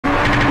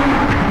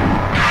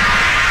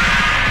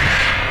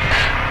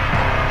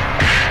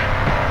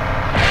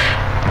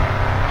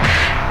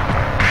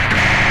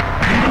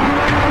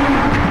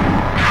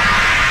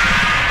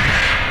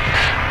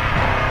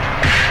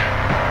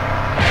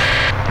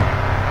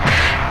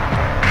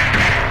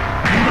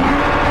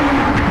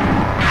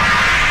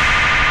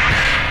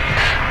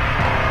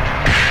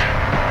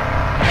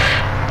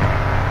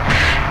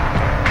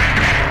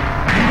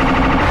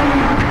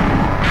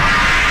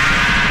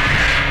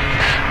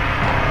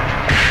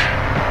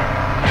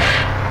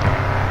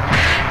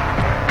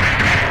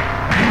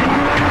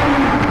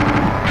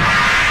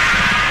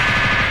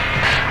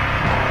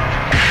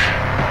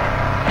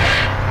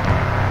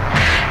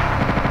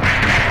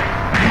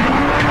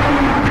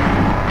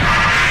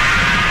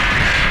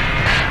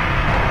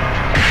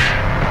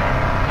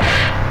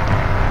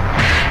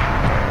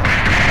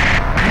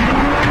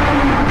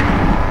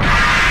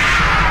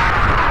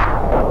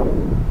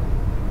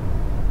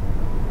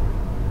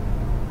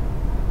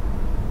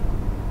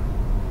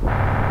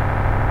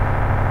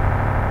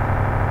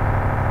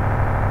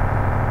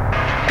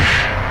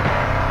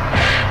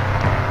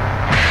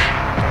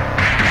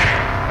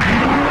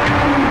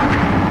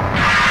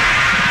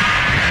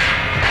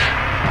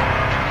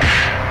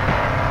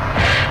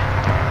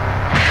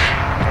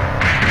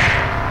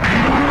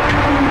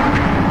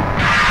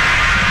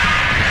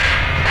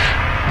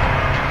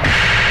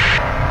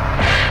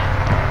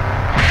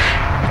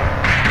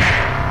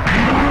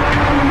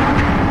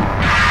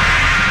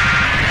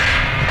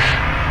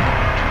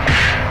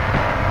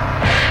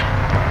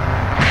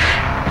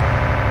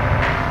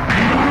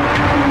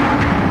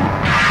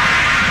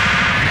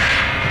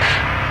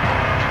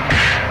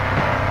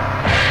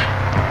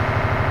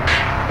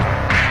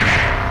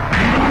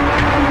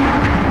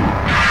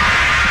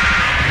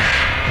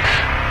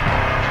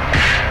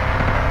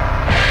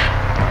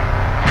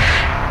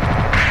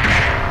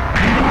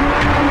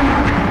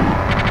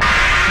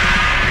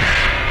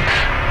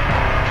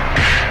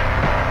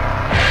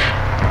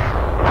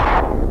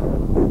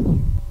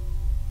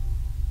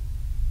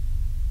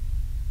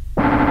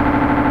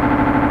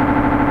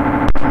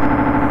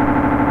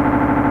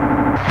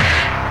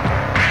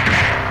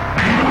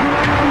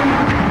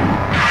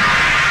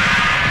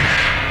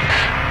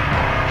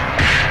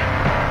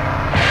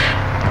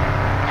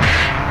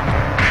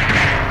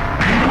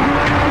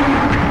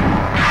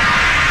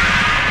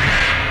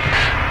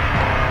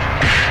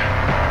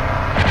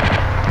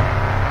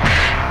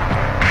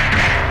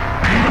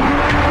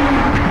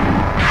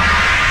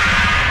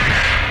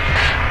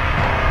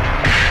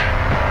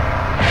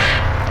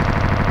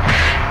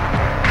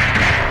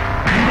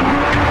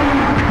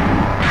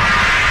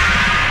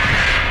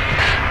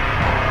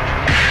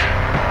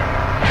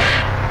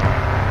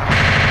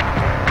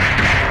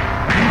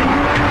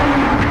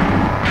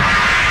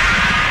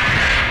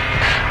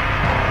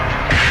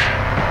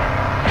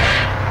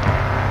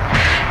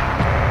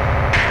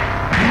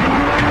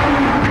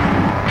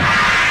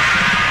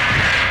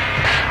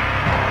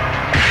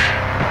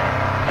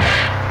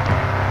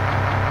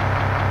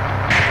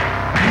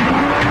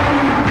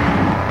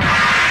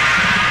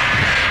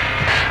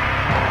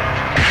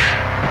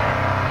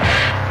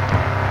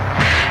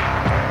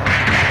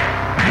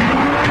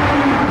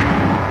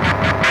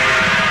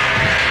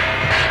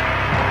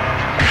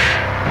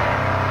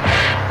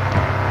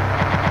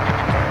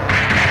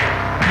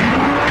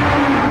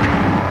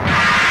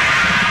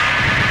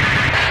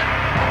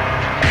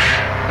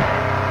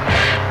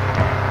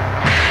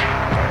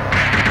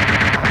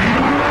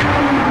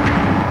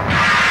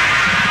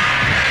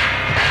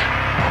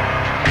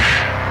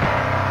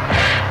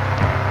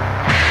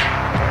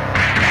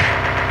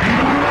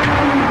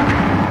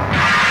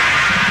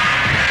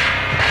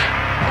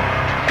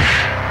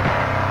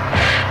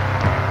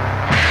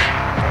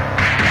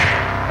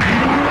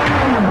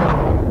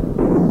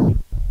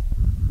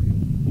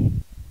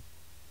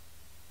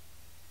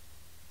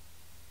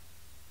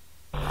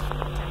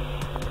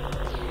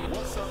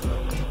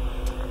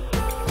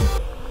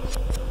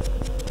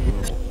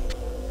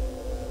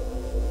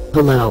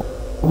Hello.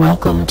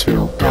 Welcome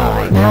to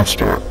Die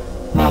Master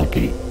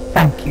Monkey.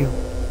 Thank you.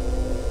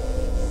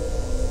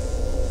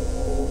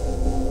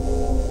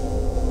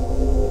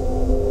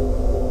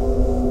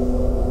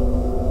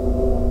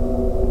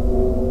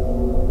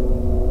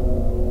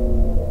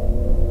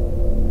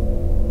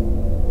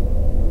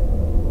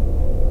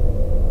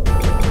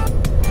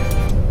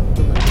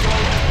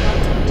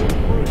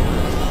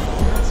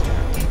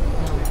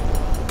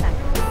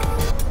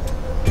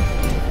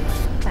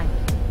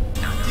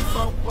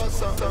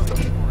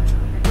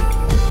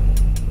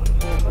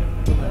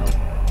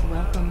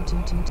 Welcome to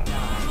Die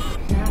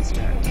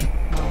Master.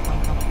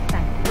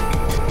 Thank you.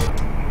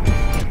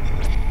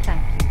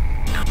 Thank you.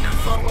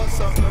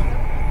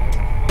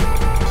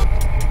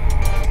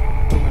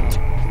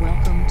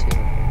 Welcome to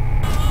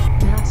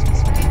Master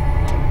Stream.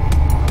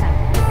 Thank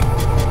you.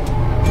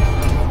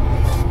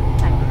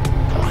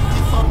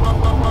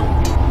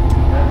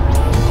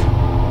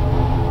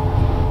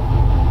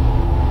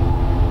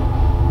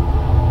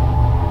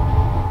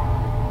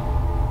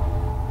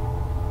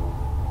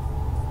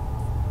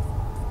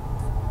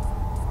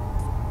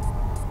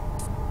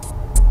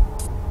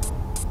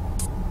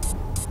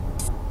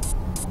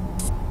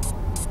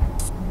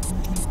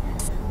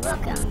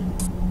 Welcome,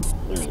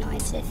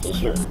 humanoids,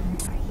 if you are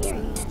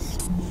hearing this.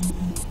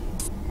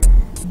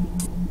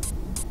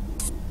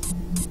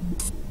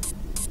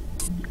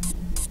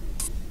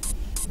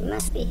 You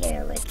must be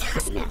here with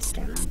Time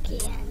Master Monkey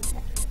and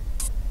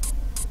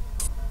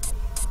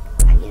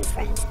our new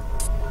friend,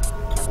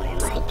 Cowboy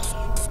Mike.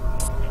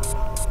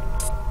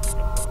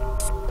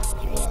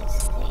 Here he is,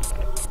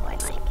 Cowboy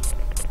Mike.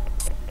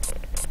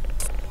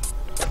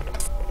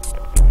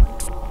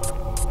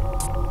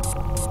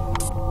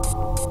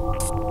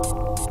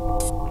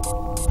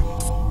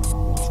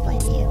 Explain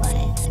to you why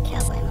it's a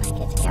Cowboy Mike.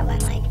 It's a Cowboy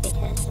Mike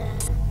because,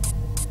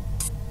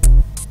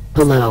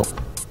 Hello.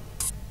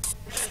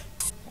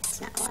 that's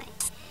not why.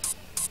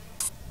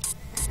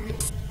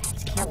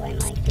 It's Cowboy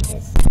Mike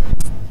because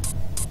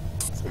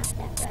it's not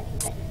that rugged,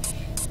 but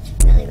it's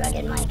a really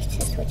rugged mic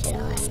to switch it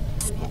on. I'm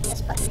hitting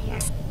this button here.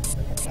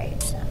 Prepare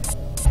yourself.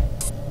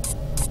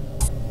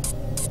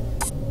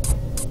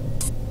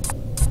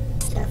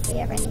 So if we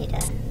ever need an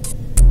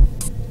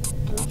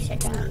extra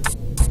drum,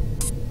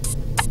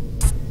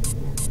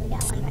 we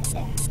got one right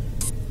there. I'm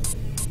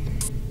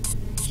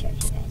not sure if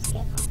you guys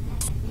get all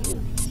that.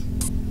 Anyways,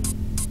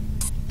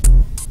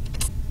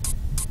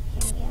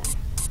 here we are.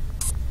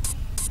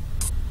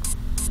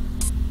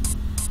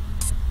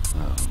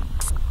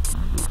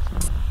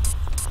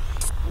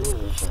 I don't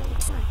usually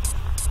talk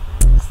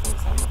these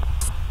things out,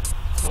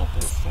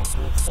 typing stuff,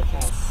 and it's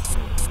because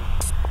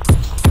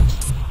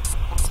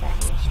that's what I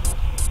usually do.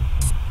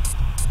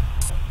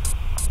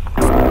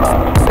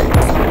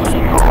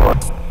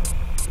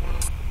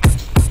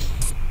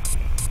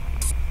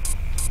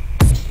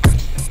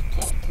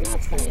 Okay,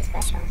 tonight's gonna be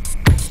special.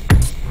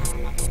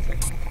 I'm not gonna do that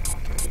the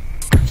whole time.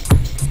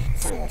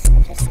 Some of this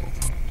we're just gonna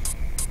talk.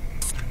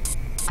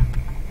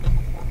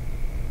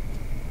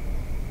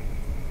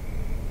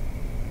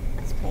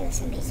 Let's play this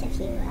in peace if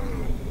you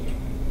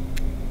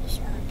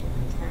show up to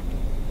want to talk.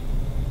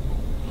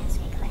 Ask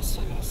a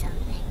question or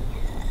something.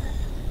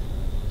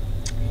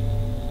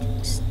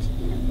 Just,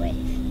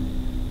 wave.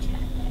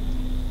 Chat there.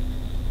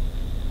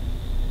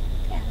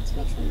 Yeah, let's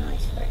make some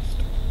noise first.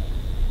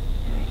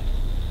 Alright.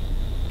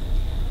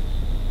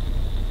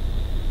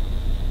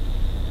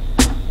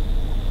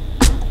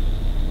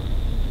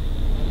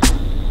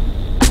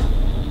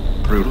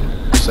 Brutal,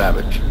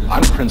 savage,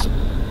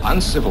 unprincipled,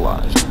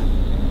 uncivilized.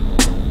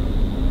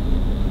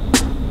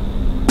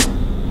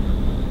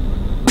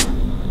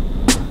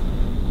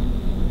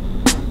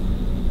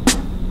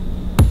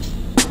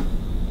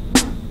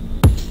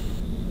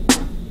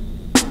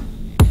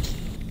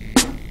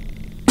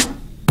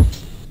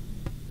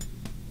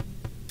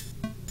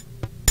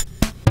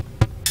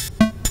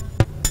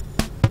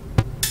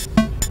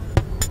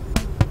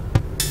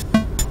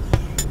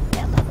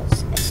 Yeah,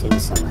 levels. As soon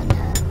as someone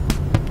out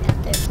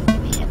there can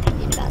give me an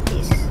opinion about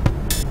these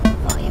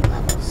volume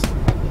levels,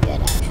 that'd be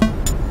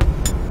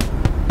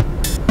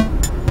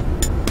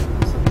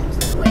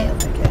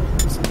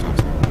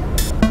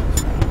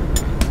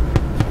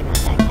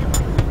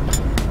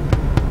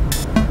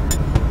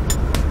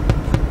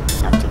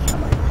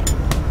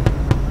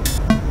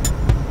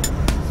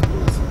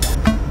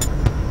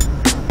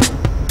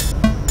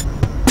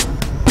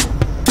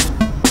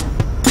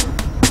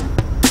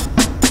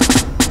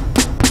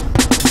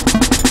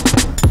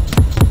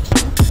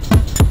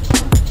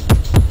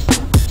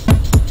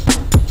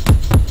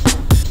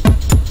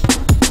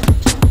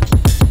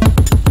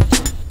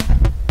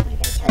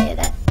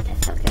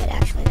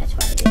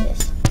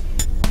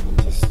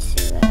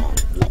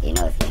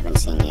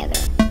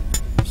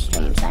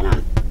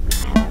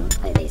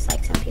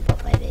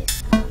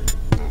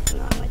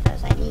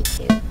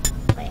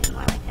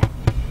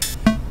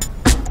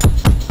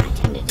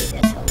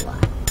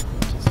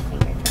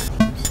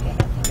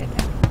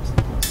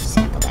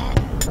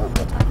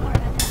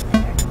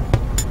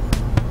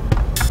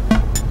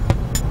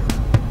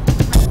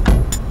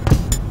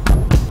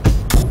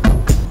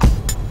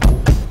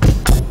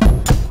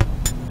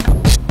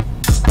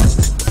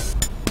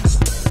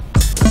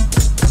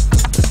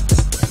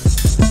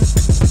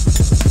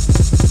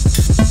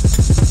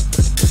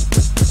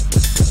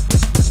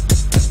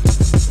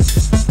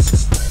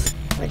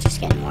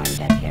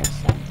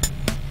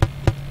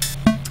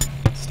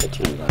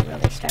between will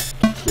really start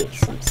to take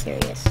some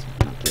serious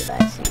monkey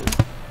vibes soon.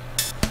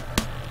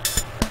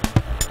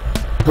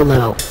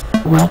 Hello.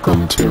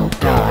 Welcome to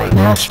Die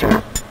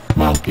Master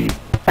Monkey.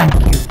 Thank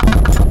you.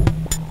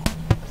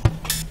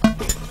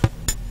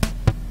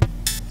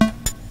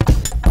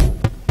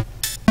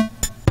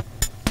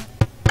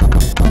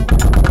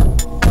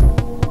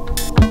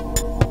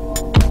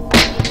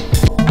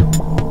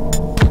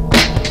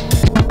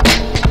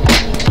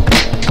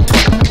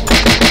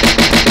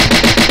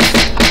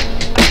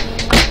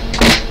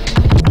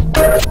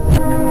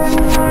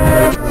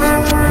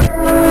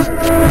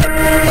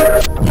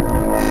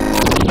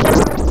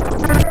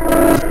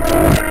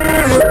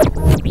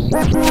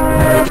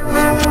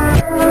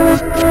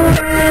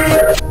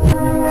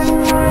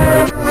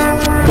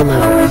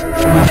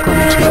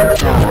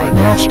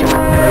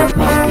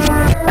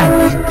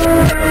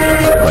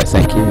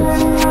 Thank you.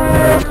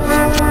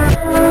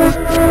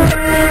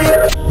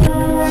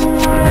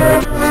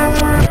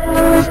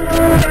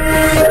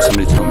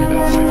 Somebody told me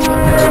about my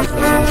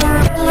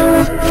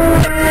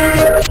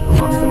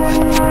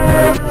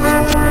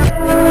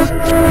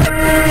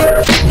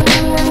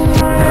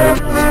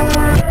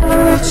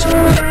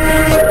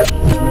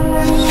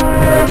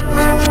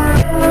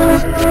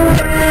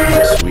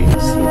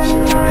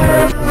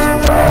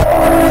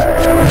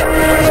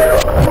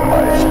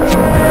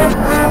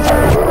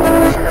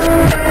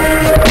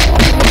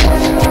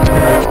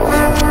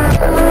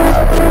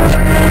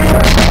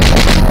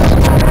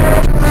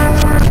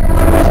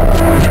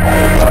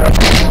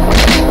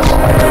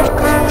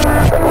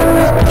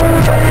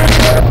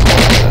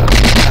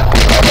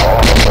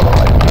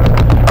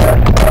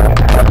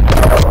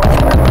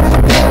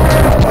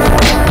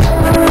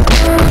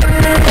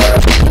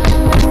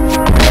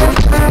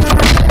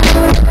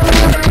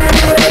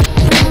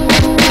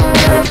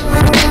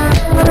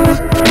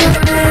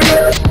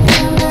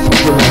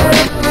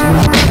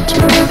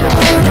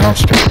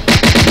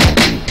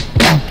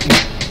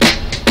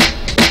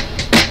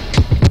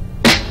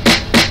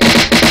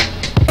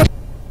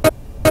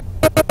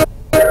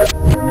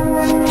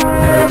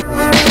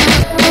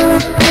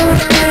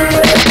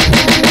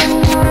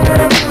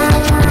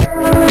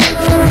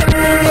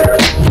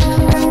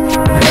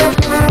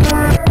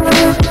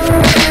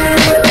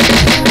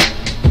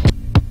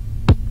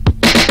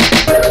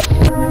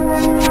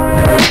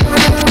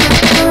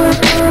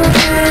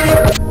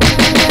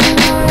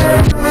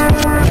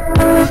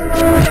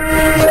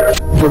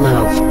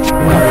Hello,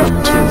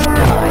 welcome to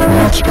Die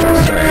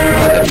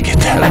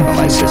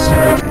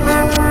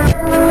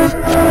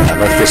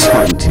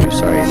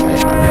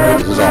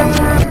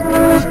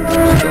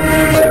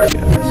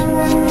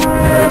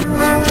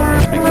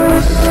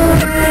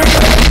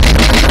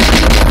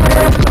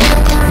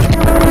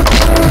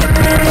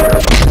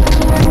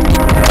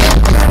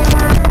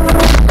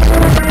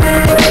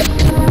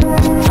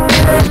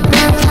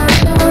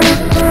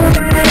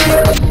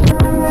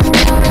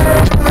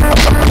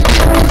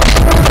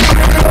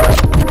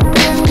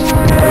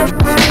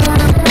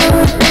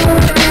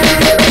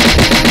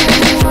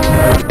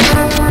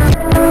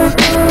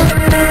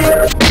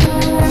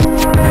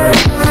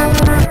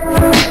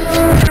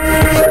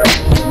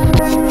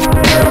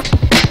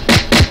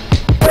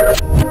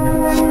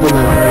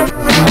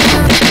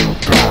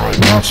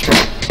Master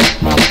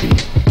Monkey.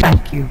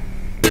 Thank you.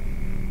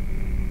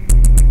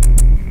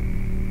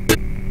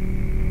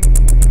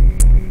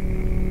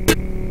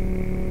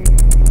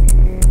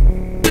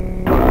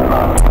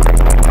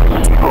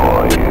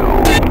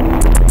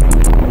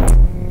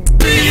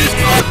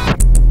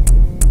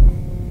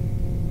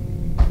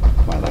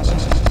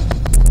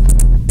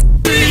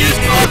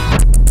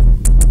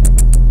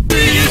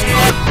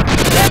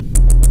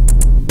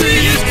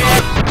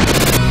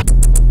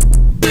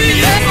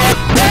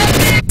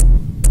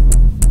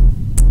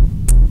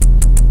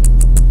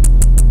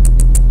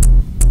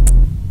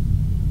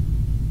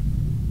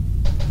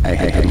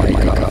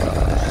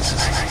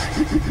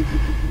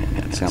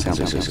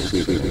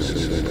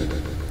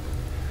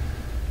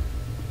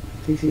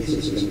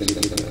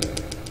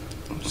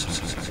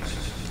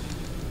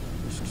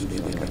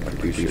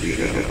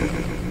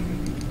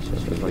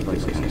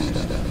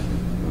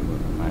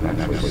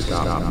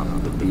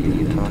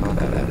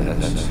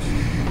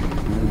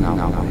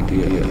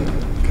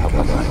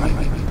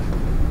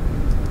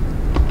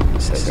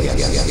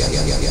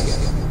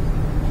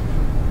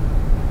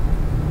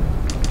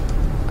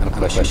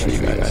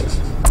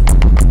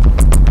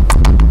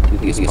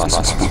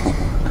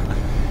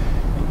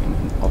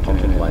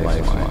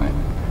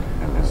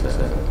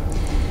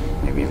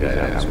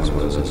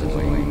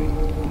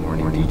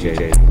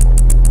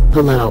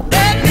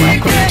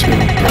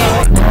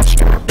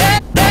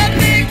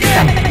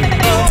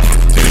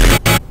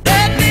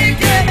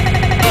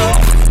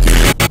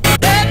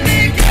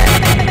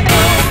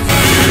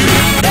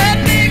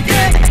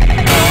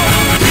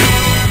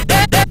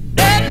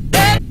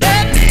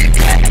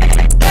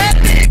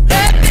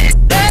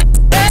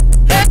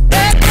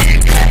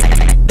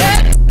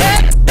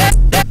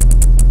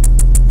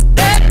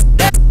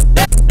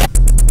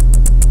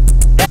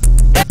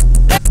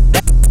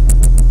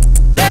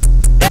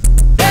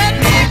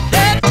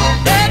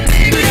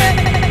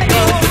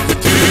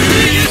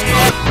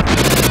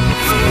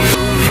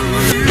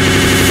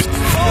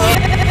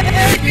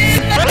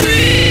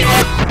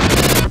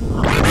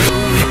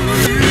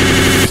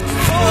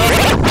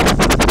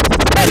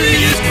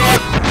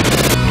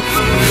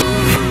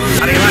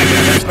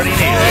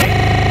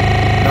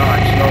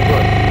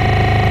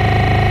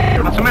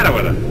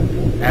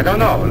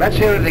 let's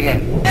hear it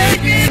again.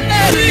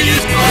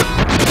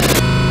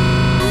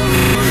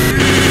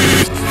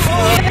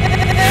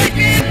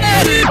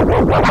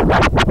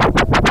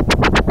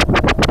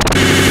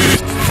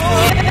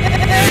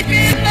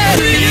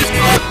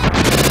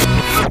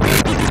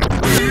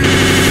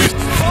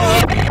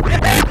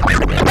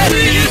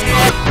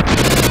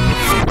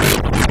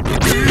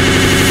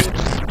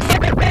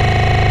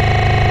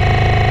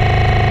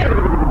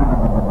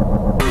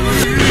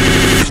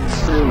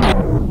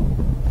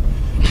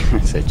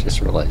 I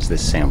just realized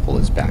this sample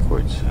is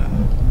backwards.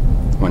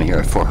 I want to hear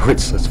it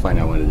forwards. Let's find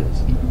out what it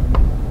is.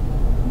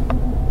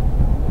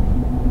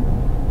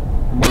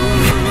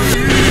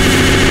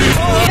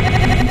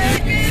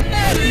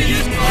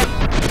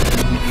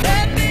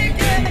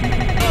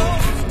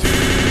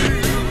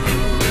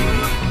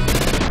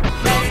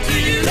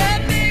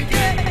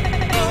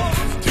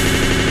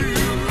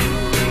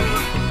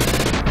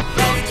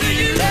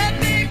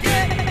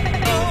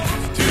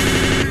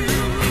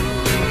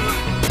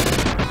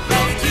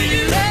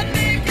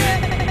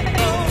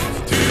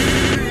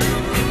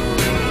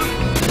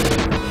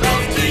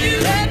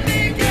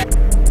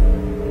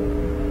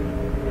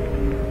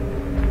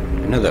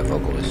 I know that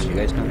vocalist. You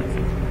guys know that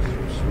vocalist?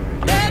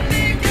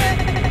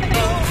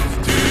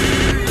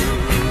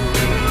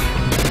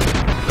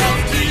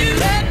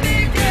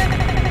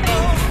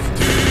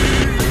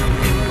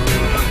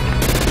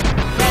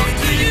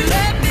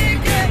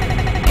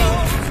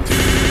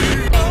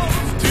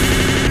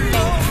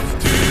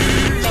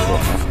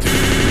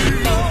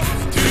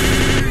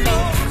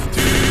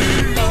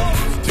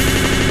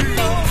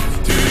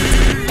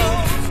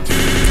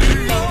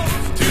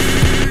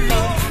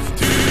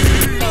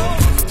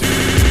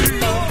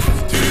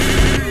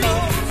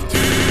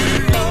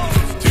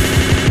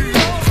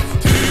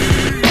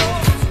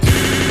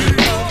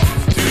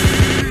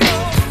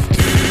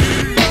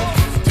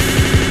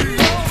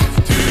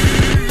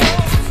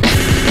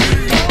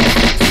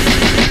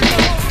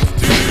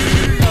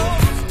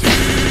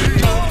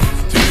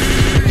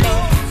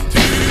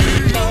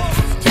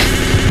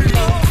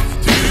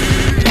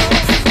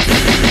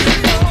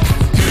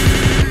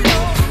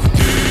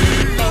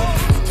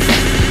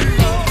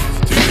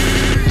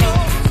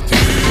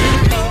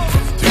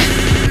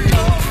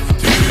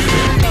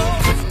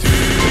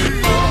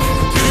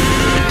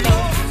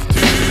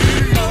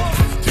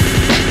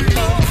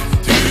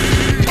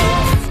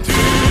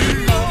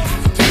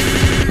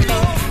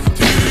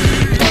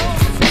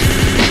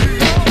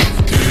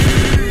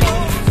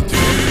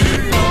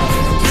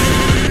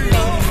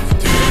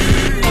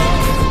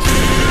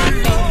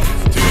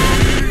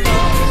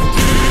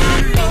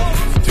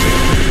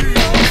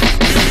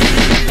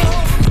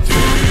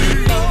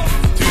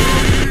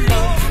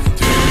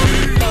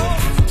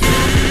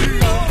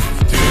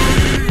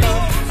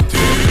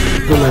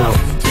 Hello,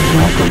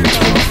 welcome to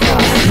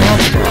Dive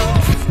Master.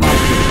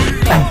 Mikey,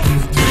 thank you.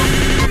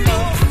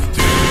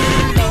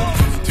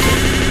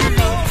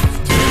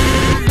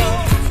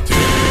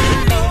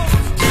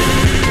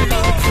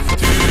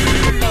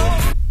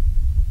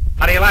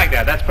 How do you like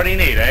that? That's pretty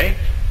neat, eh?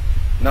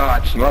 No,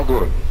 it's no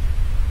good.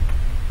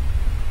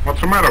 What's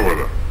the matter with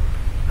her?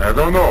 I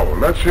don't know.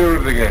 Let's hear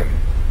it again.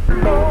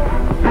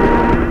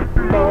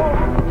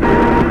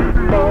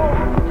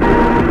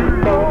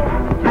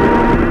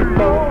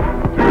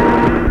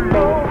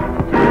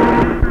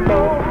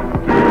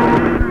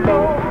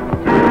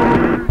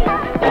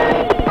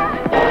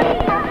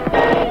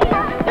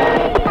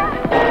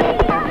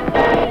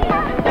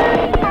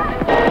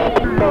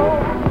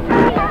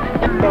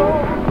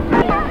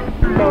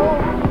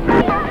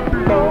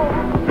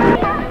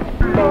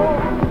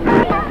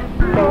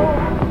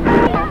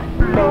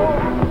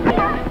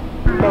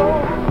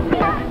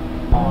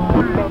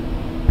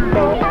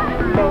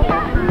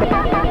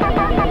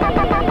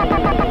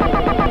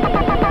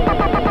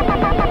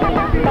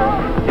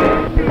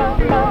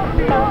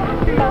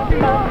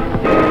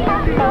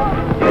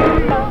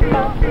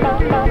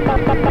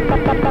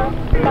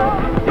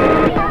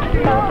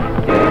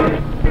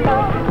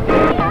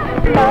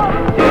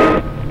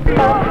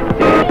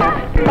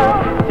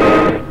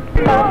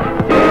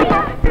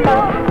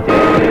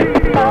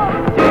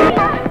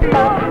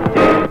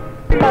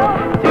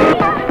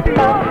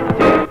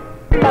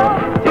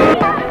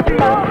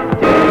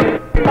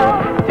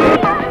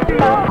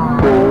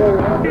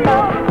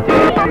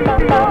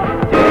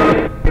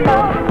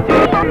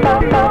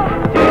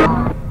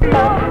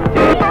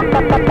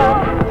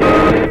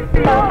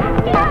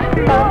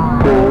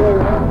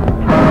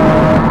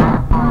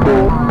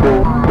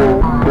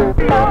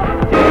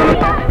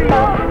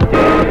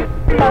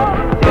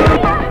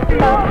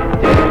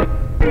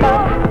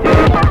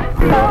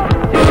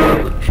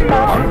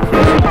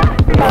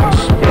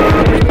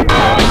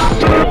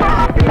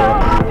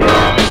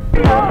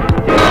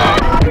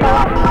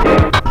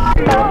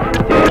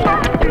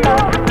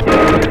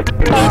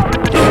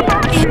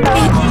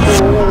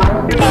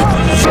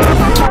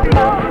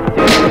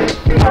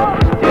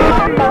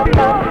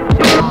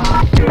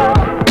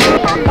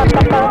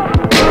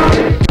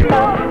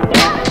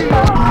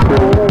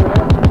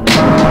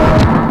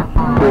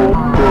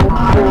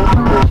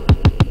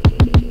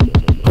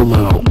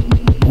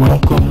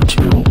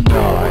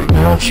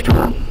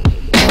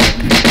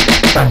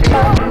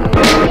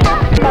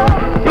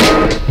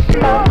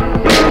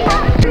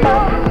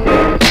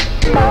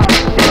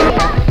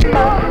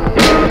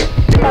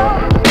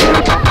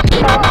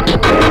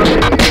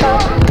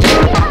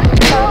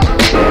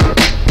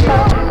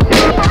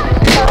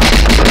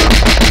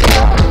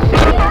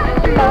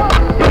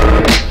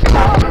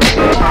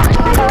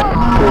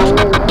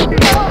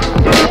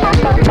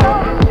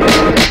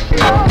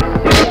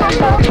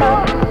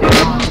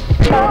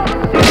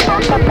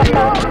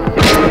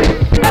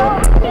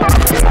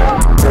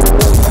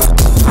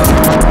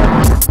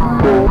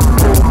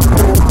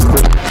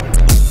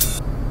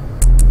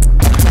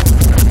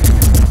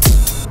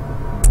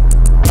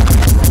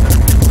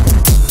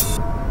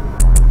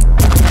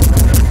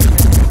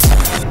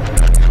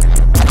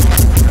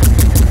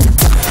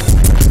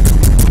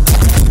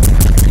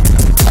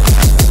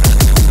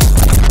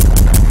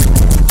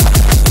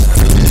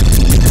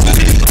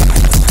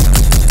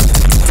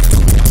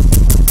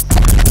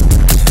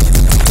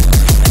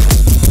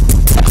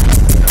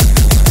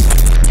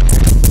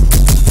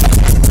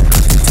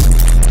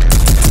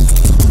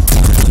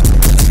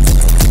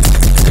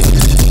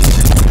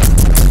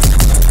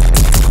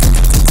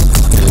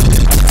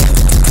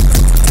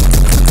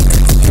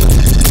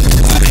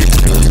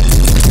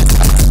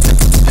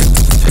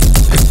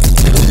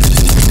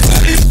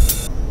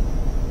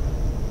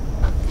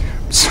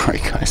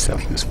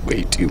 selling this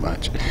way too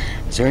much.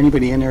 Is there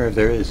anybody in there? If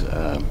there is,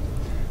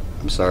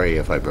 I'm sorry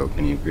if I broke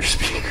any of your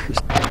speakers.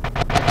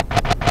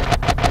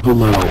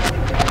 Hello.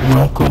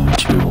 Welcome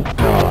to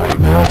Die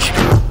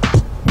Master.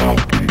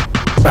 Monkey.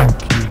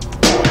 Thank you.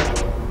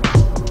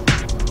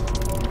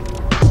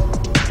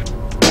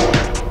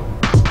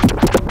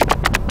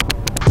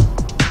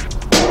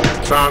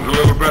 Sounds a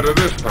little better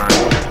this time.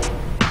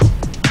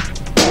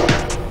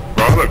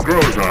 Well, it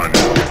grows on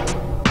you.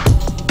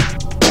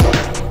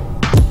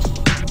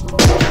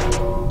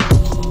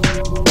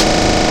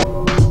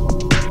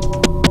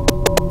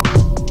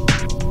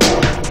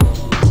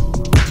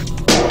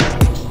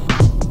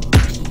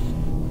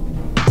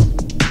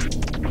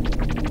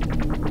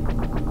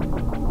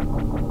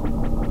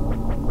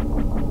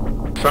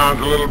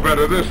 Sounds a little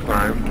better this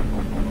time.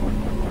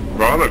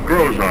 Well, it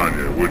grows on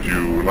you. Would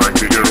you like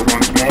to hear it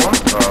once more?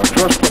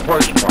 Just the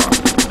first part.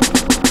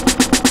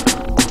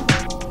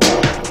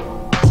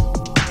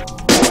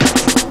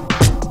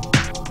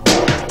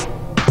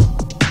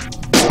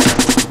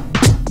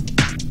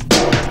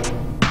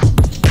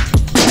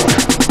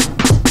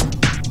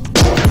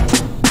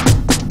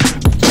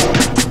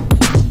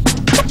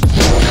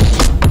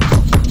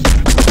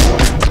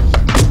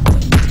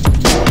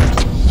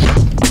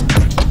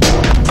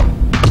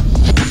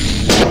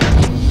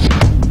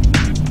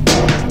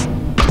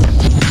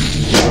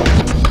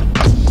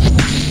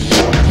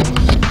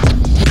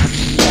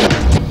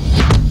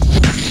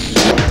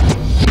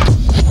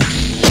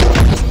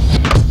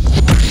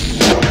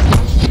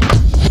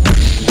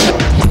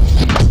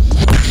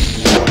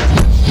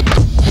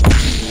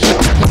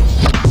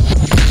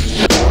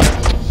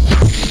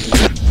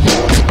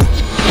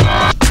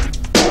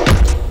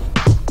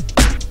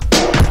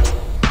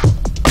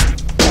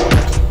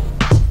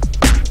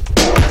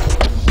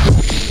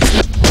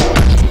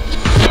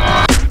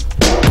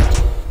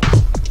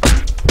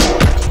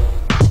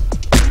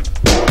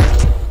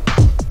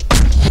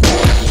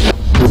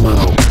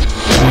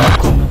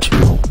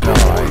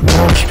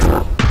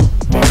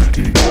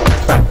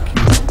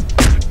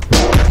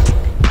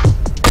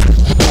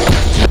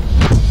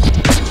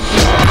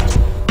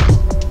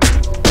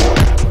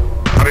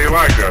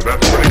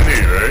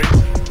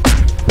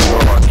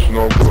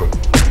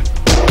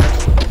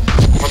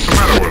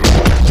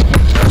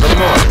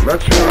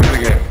 Let's hear it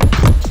again.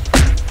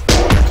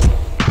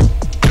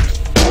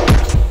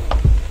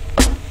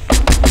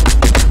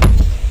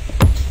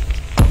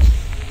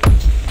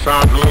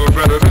 Sounds a little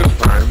better this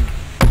time.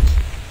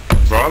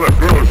 Well, it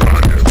grows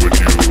on you. Would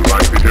you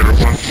like to hear it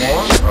once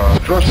more?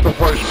 Just the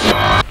first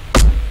part.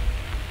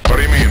 What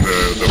do you mean,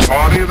 the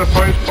party of the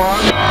first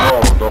part?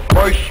 No, the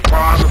first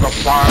part of the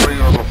party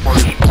of the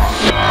first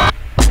part.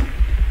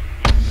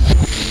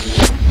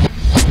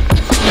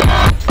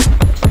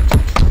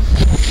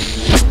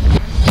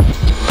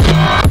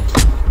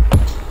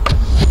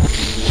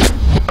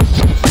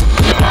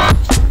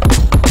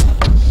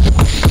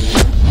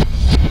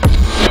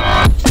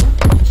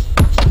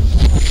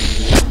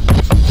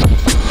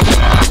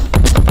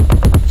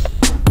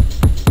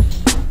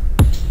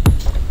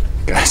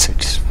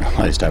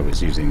 I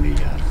was using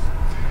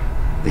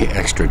the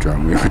extra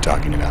drum we were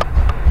talking about.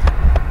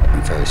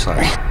 I'm very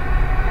sorry.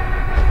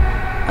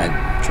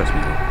 Trust me,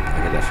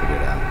 I got that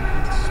figured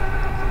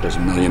out. There's a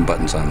million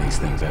buttons on these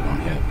things I don't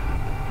hit.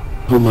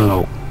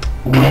 Hello.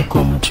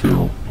 Welcome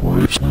to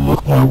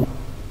Well.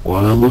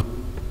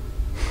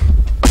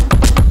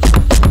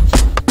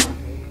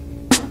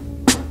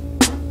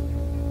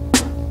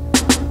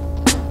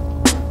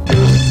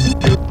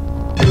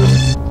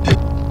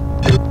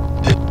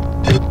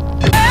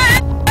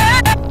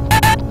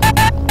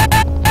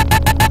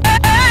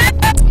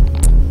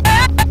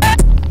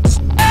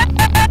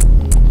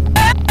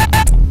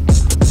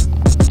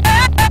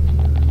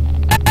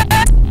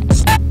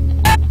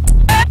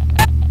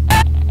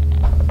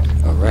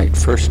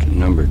 First,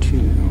 number two.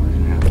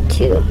 Number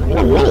two. We're going to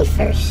have many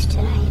firsts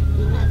tonight.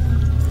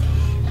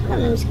 One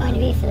of them is going to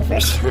be for the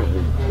first time.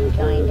 I'm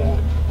going to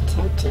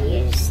attempt to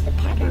use the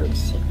pattern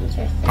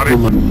sequencer thing.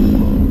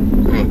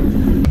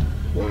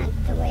 Not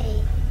the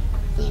way,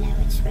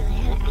 it's really, I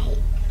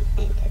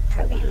hate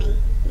programming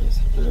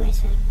music anyway,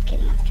 so I'm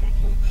getting off track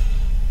of it.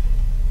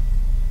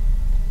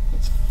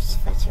 Let's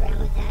futz around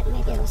with that.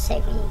 Maybe it'll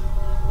save me a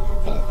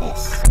bit of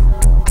this.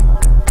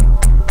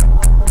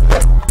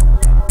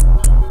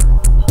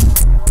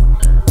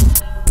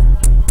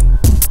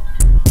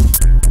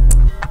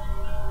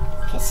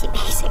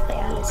 Basically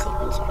on the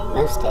sequencer.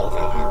 Most days I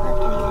love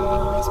doing it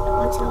anyways, but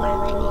once in a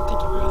while I need to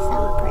give my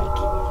thumb a break.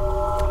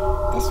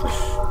 This one,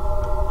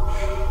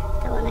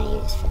 the one I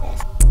use for this.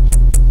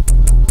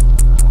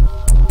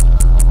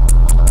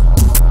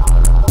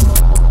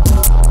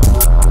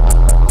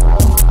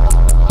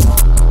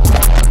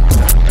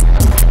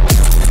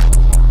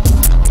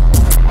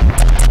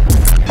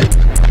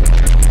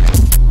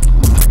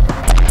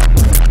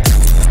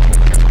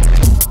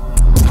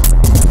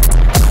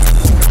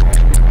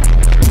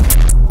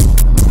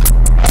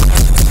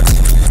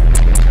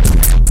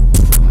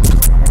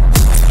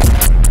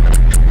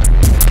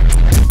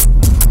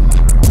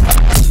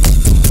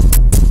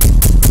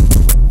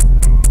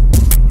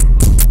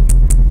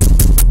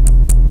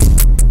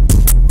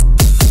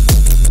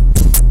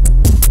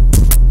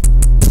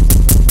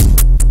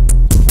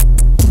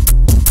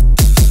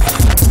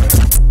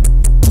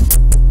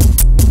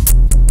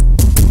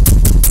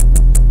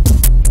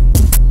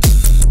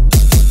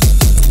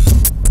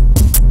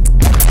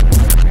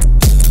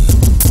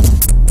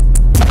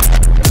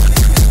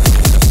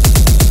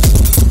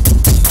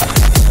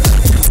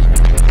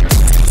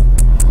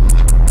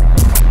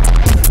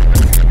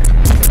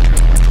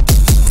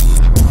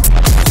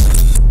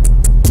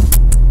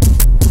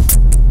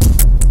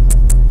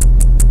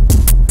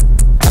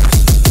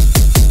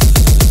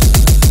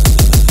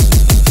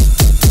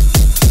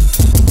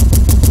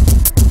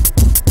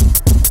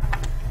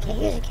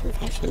 Here's a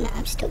confession.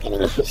 I'm still getting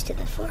used to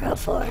the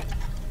 404.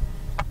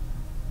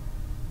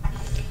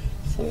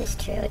 See this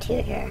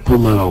 202 here.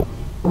 Hello.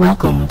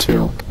 Welcome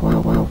to. I've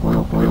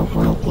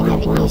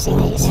been using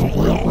these for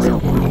years.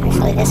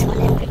 Actually, this one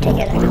in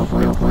particular.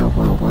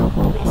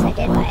 Yes, I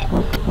did buy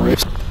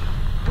it.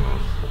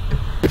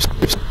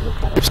 You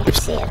probably can't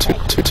see it,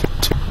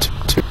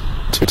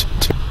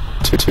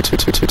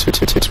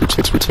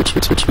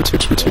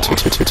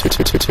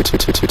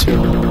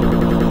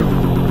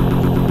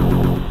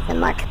 the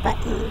mark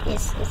button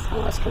is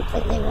almost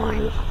completely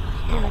worn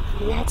out,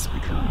 and that's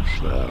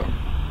Gosh,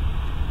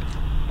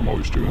 I'm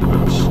always doing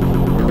this.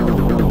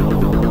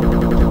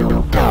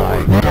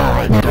 Die,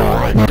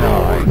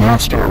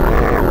 Master.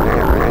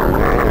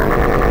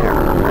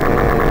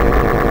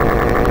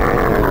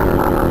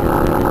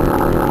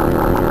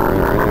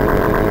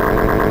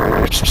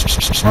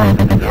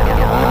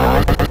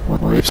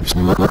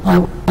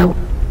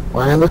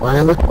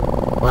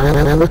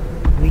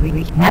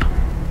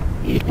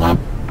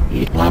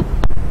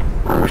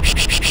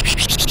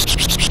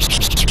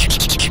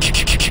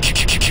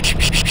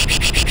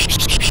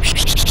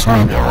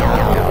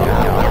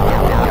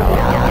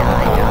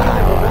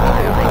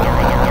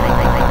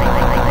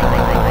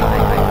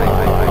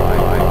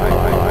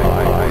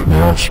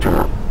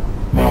 Master,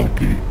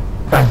 Monkey,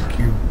 thank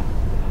you.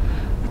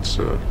 It's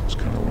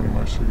kind of one of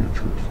my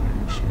signature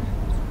things. So.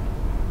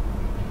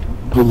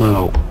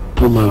 Hello.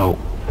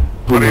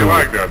 How do you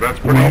like that? That's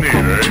pretty neat,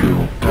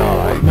 eh?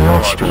 Die,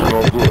 Master.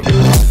 Oh, good.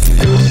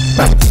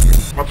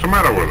 What's the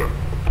matter with it?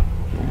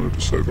 You'll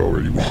notice I've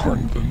already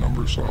worn the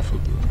numbers off of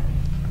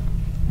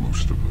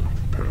most of the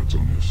pads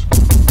on this.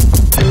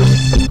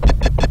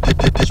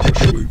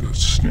 Especially the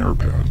snare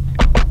pad.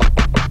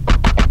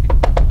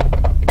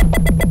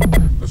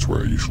 That's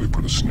where I usually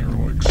put a snare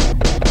like so.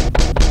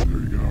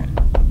 There you go.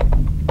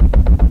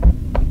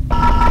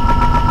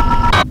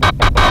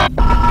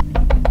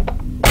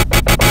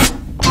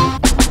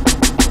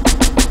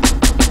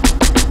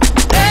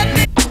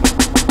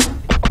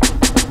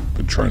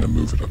 Been trying to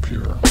move it up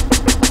here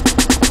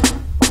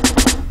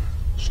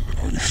so that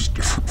I'll use a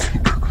different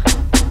finger.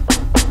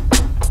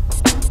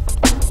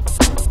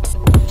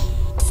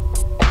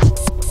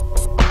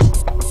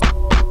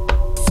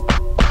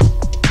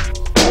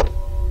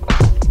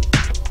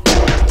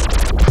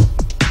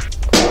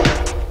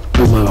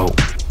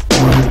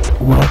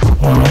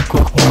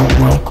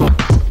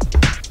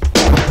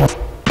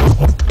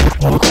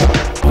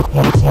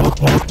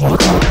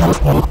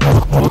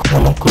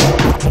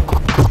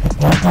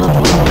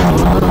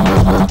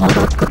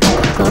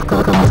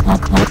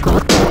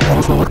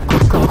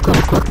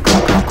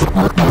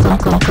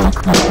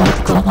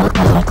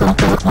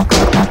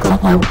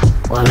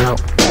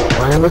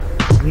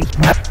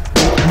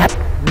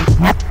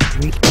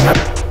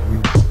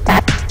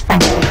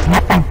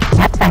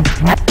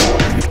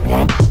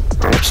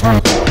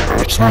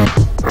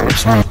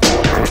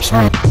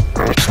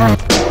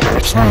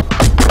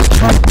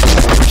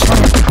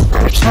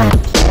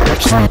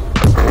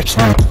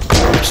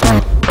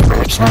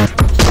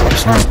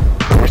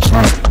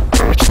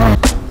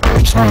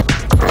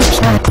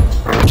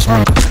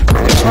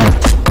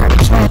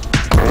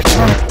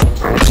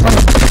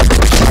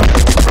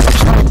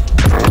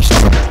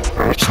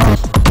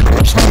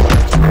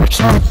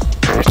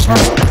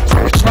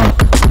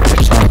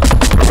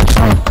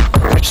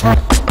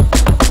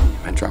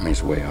 My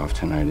drumming's way off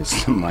tonight.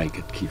 It's the mic.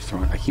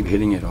 I keep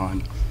hitting it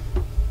on.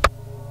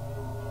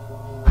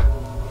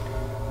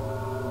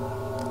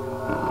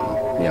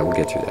 Yeah, we'll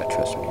get through that,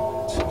 trust me.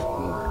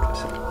 We'll work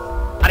this out.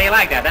 How do you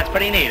like that? That's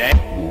pretty neat, eh?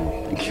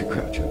 Yeah, thank you,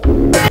 Groucho.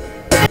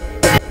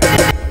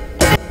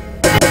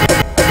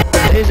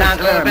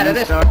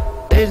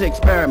 These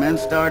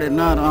experiments started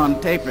not on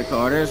tape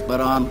recorders,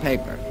 but on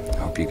paper. I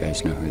hope you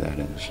guys know who that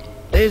is.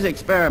 These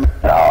experiments...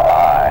 Now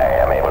I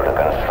am able to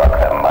construct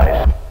them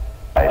myself.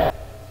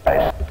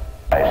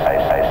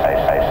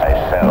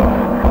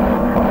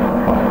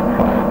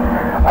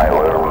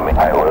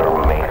 I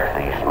will make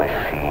these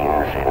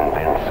machines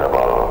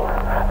invincible.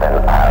 Then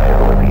I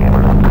will be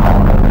able to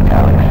conquer the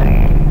galaxy.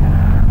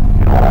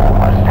 You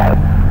must help.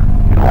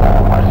 You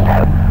must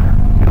help.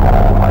 You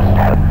must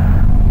help.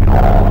 You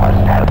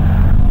must help.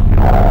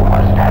 You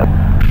must help.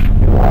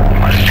 You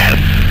must help.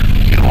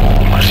 You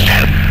must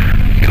help.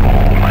 You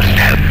must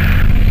help.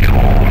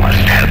 You must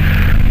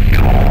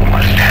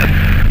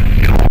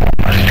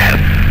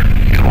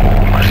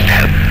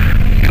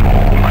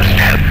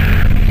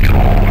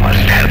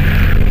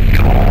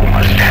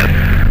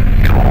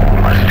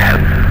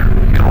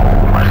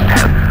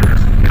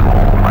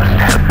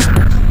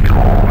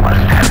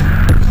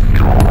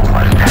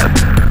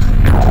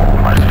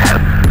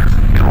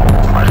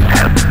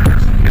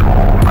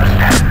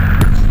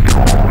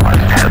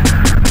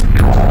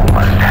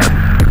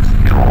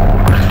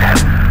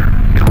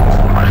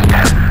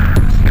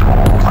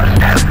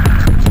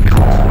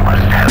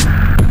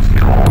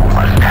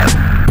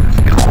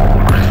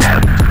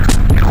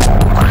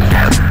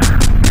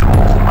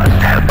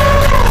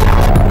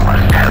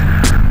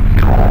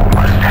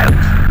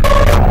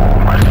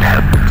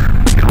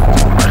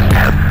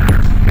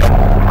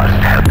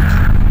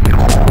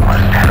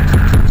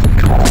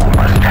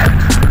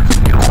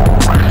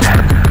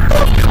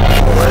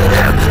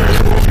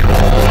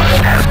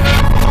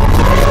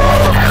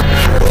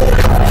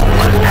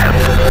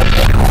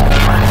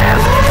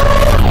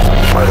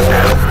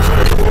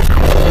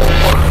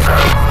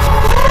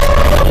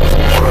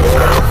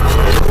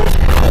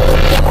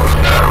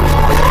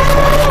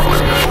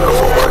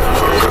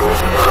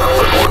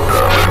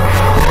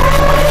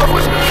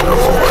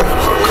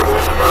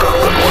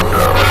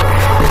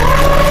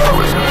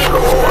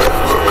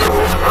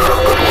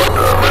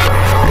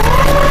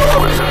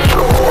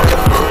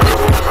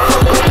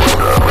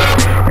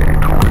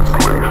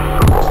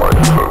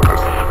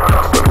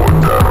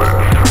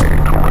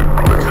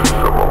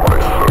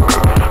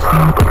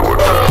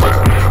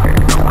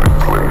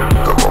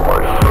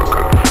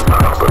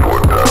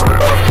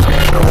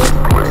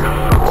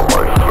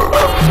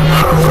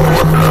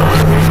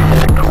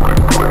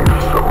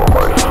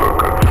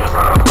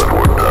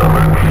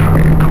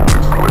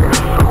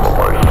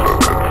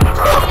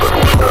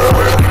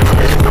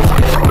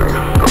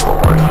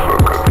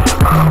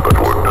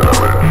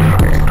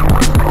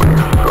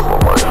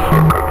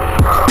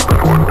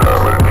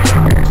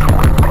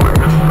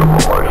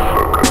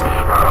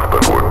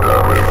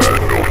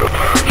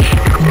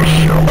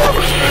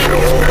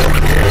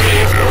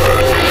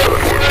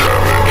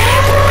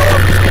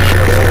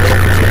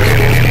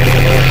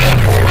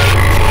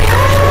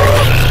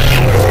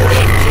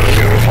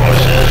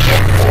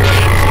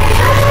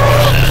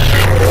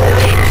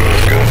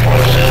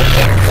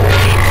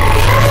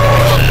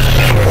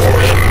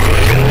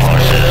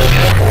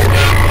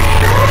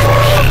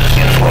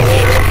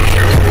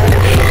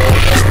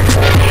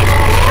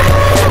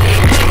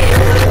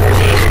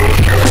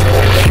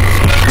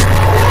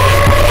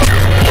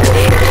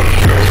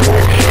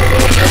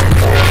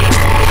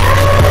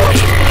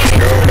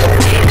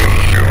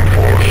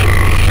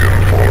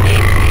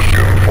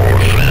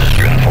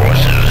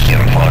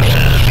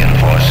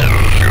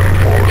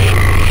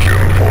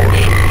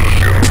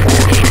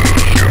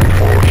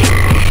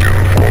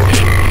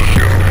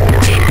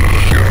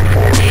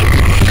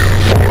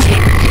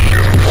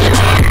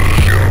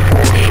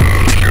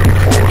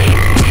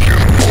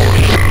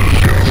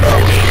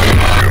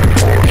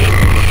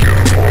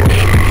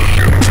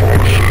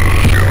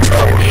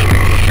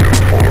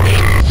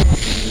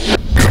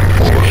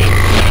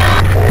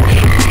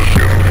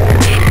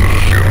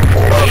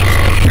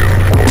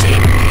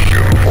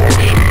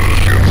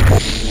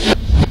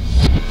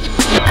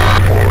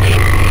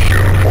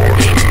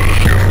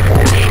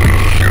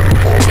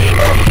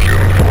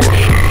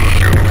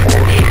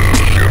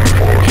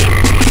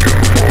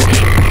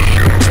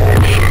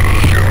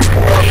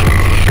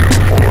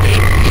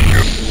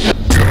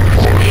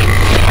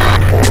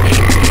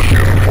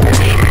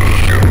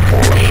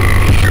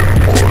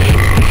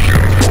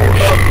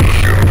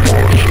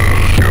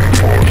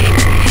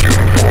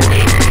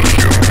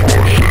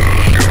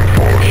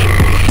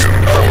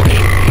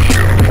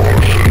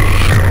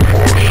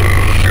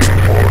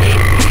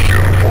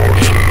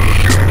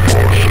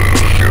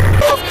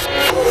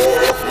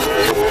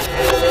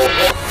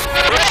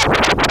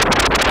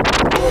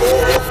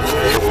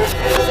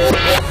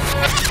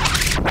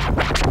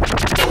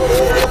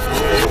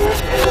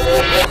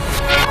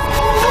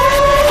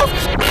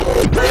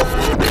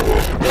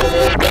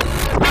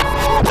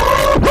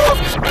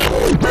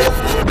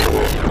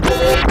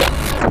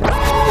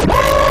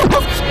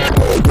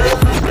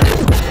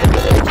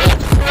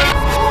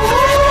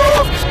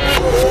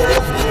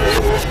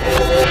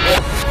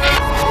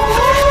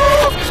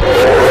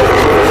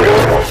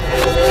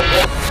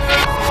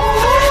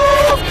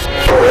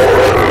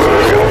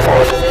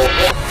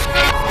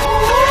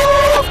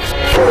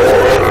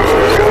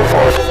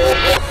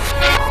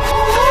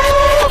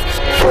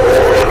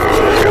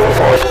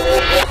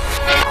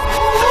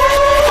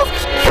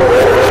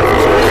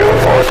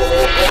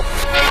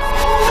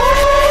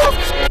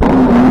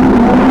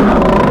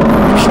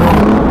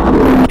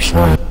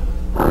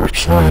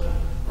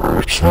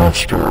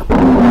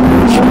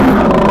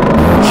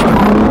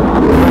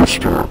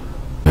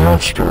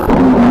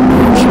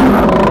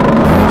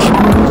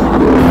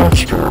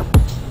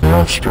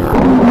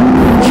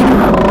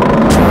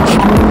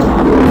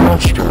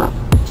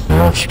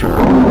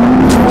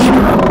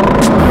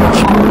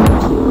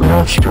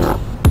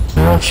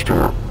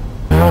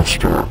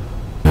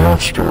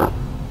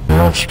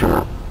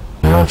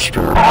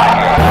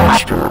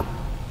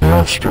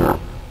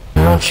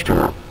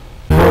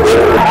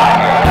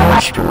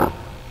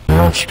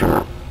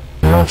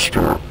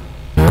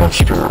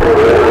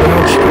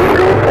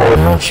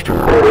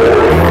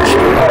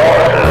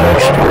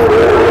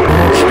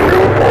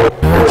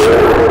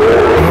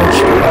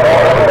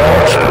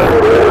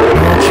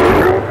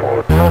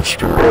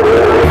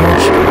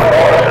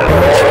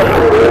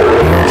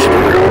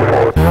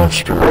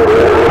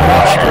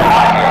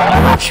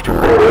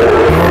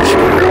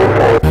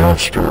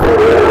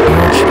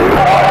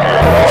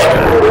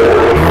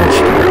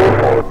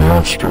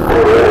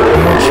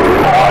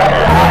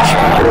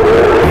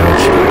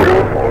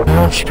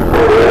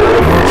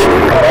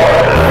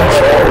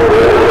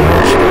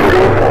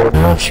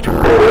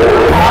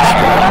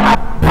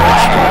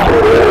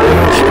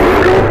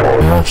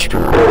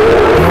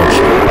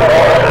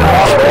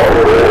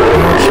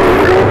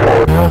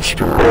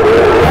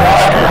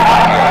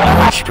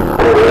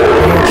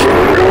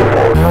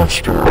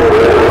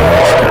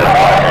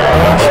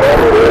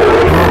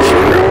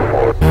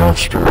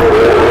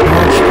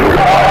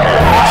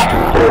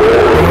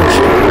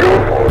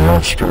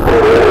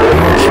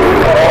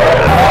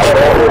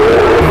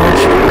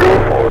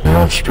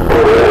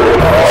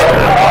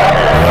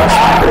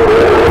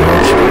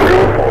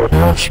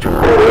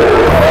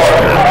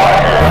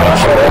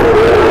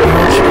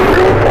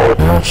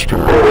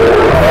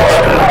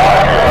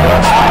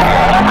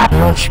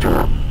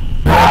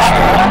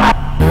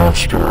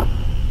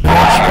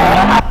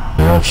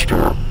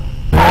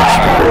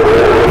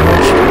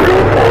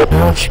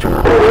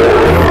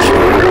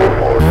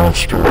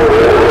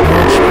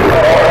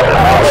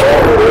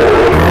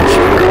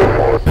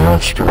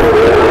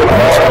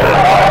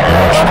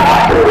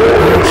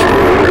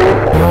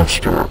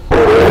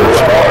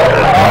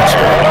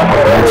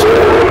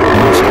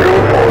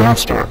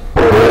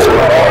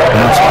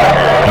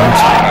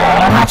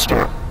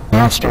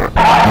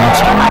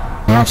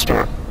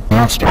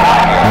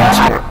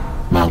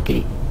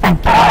Monkey,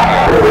 thank you.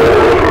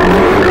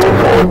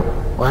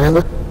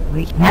 Well,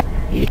 we have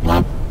eat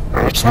one.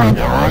 It's time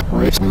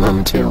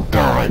to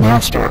die,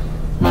 Master.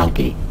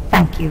 Monkey,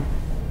 thank you.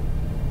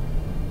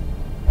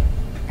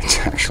 It's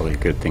actually a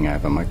good thing I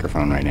have a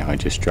microphone right now. I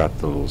just dropped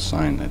the little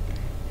sign that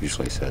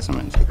usually says I'm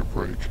going to take a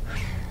break.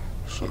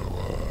 So,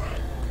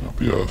 there'll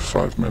be a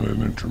 5-minute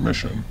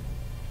intermission.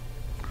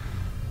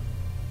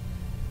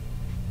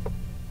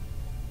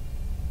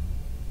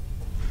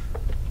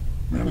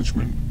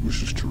 Management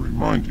wishes to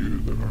remind you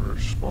that our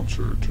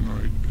sponsor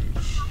tonight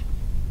is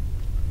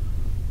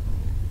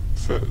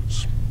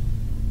Feds.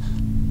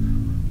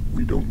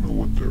 We don't know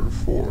what they're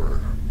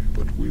for,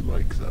 but we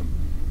like them.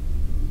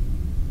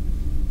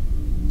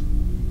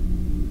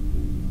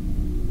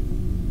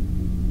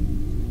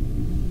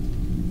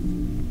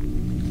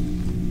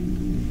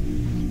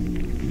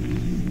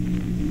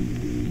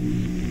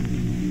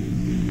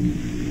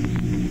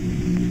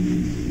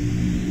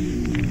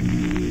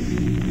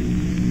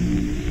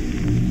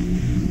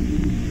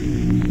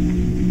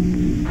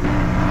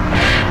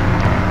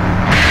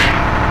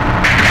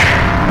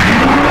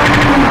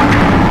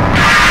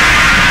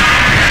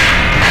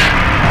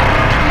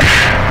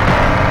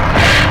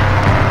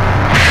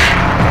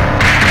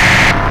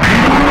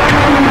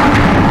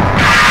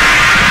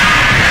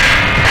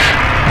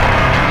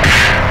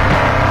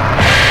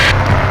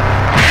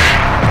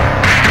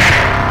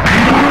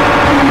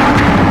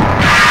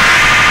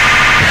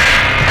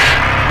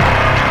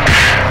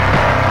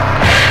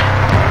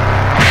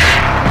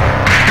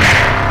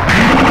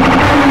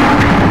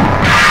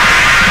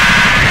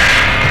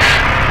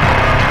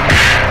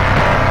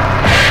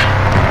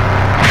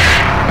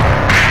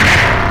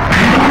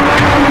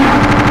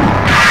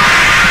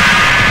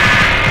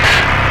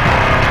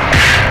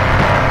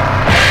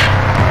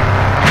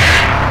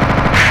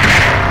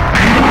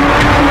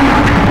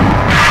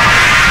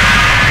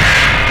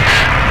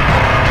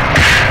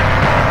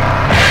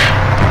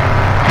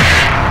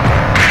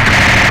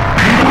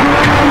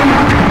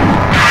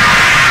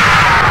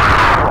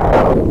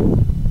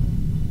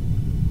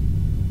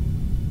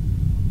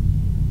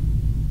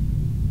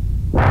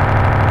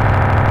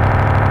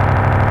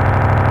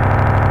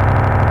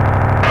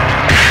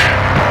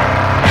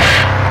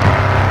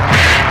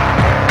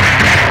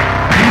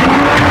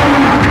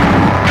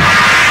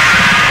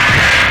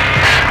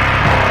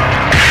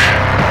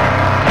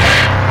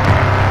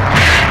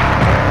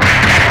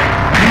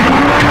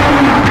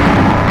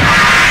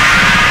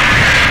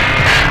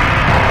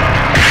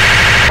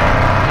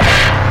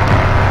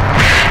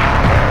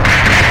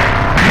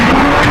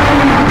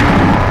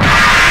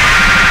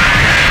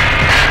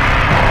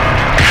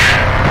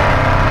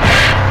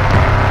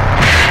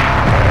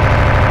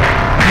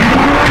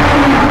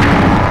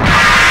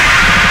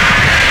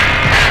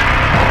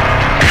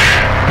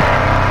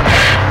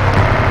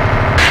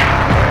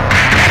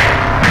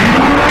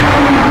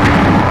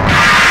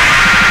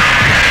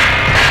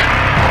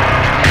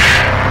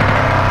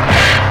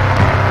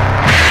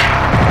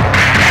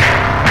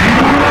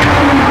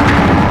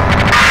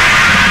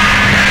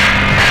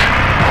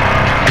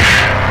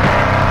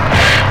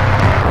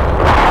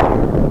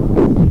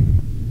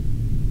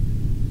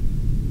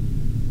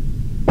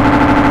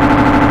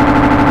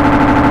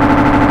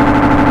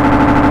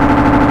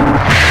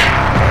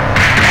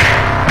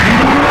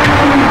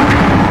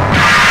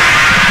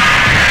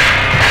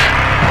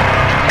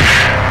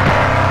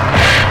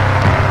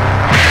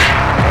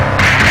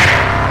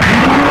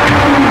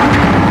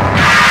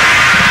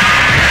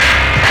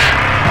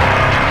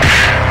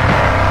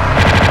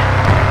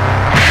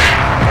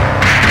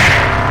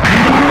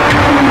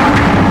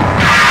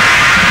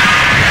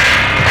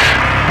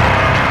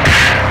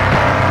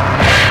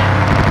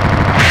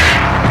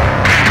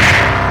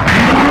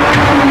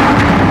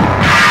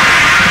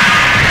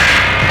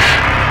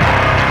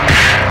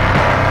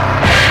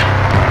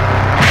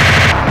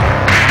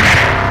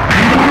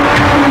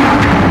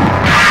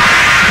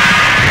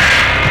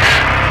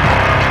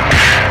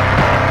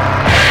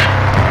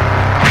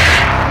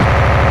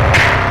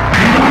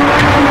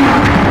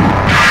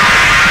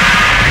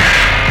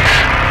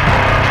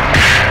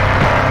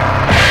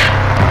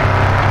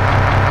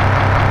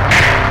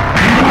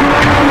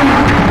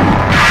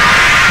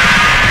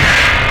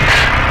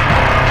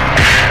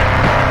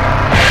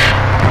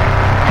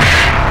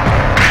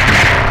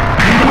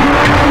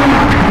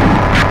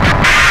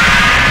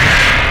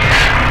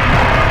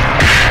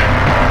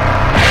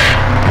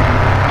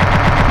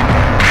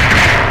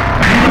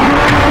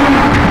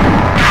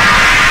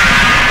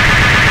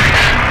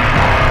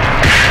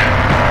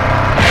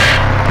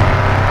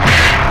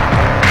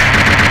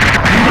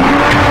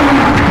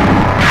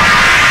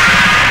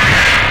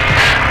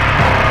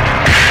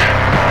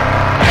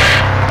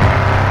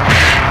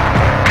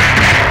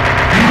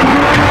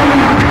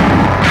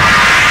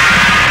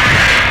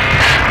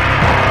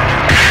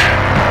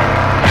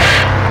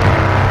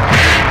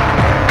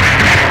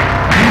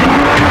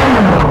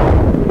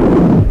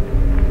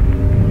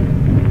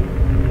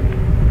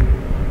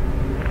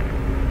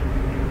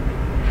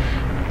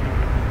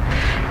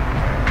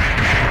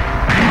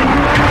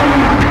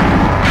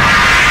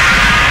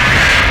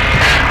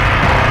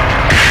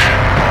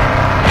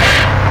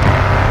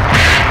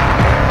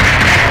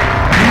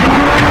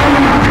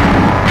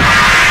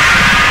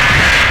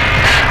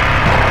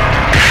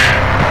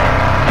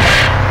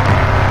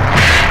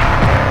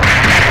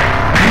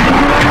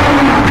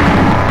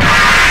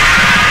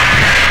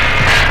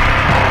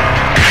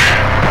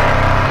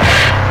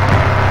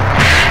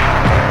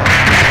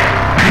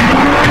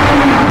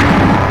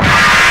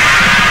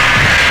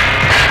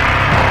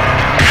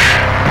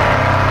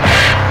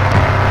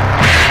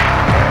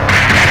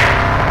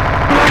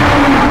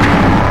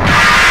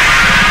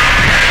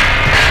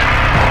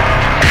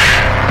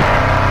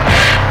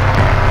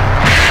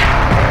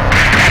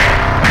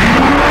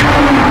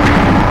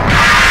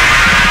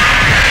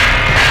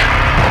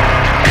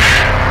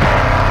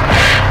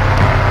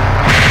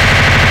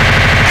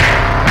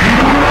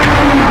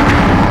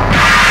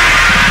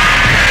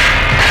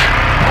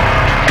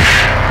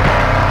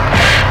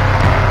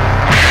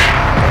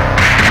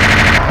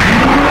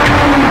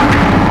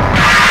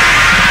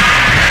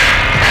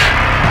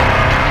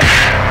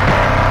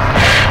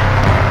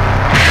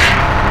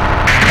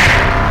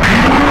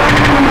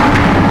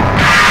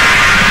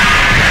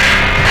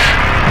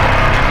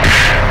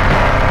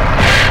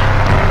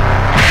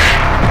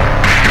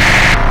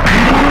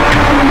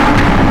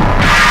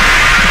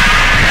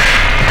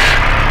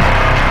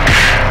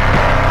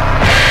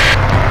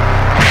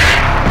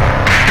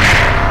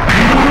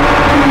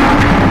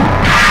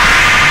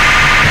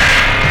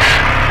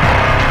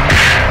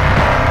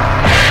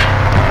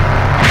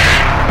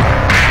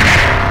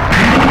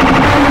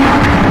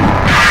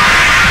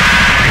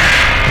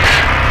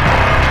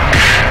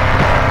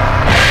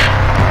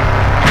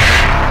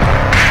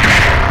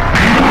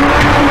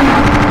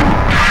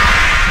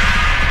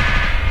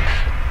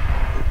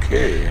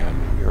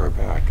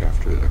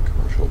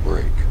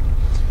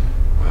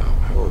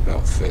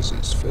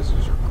 Fezzes.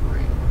 Fezzes are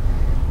great.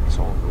 Let's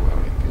all go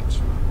out and get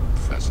some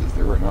fezzes.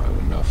 There are not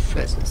enough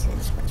fezzes.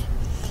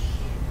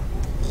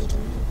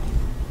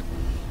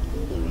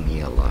 Eating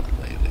me a lot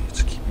lately.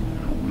 It's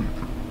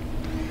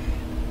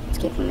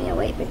keeping me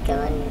awake with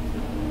going.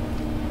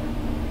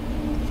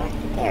 The fact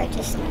that there are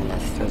just not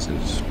enough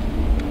fezzes to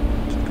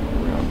go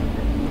around.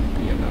 There wouldn't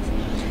be enough.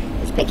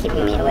 It's been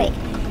keeping me awake.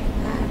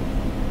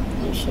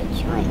 You should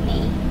join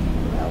me.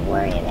 We'll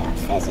worry about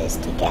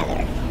fezzes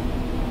together.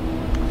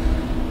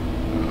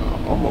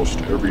 Almost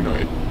every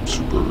night,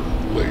 super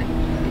late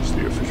is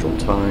the official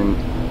time.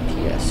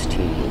 PST.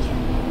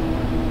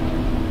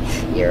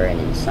 You're an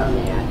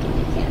insomniac and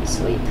you can't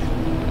sleep.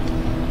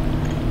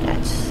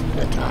 That's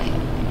the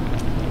time.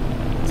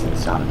 It's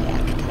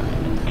insomniac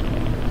time.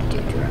 I do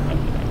drum.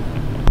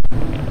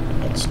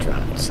 It's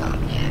drum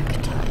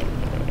insomniac time.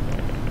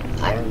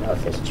 I don't know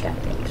if this chat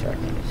thing's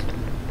working.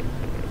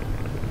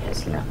 It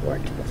has not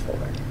worked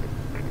before.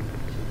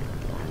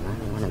 I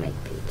don't want to make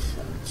beats,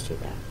 so let's do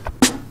that.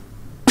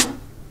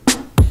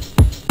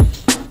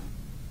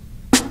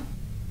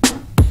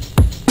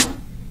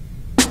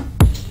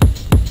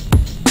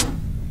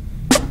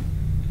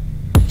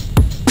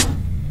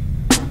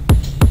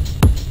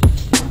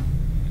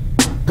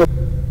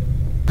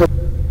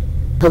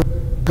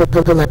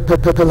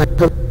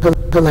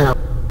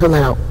 Pull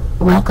out.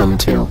 Welcome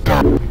to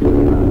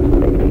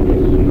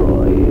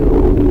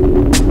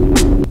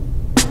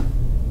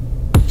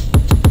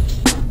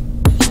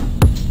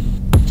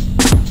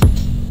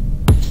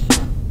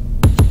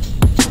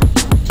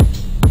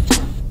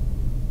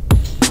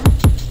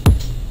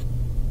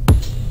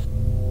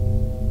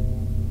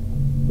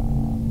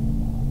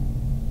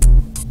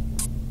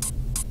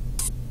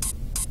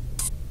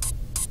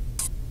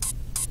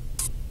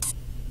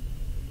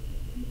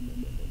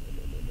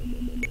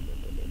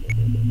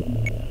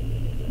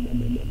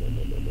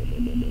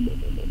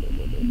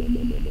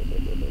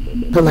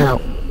Pull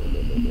out.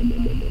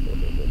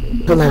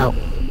 Pull out.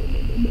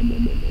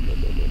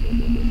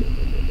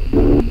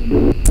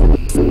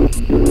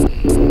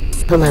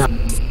 Pull out.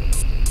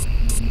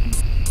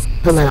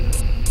 Pull out.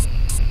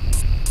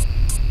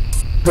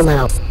 Pull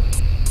out.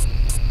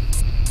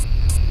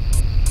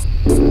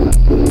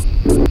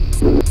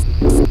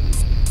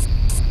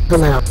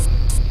 Pull out.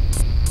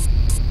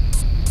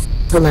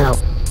 Pull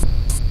out.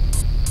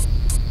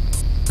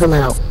 Pull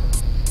out.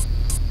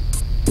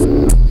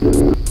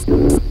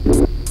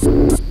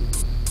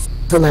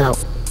 Pull out.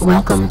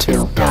 Welcome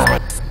to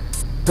God.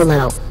 Pull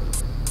out.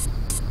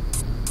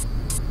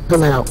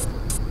 Pull out.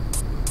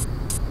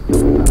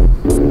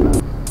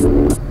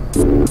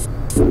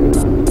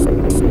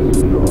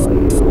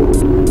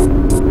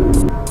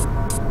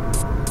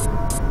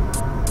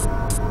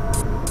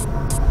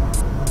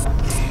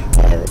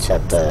 Hey, what's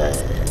up,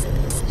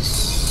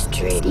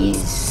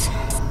 straighties?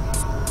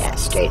 Yeah,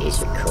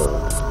 straighties are cool.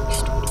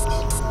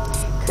 Straighties.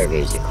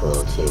 Curvies are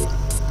cool, too.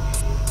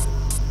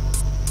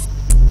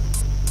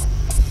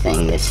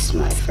 This is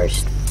my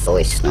first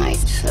voice night,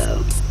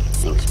 so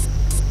things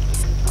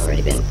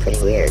already been pretty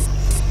weird.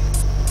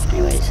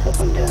 Anyways, hope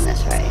I'm doing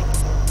this right.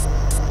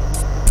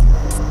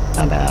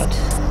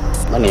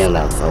 Let me know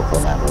about vocal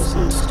levels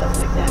and stuff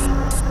like that.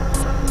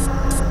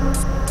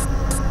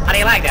 How do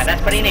you like that?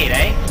 That's pretty neat,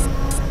 eh?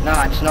 No,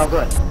 it's no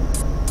good.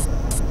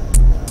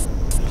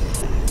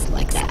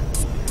 Like that.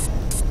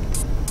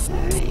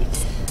 Alright.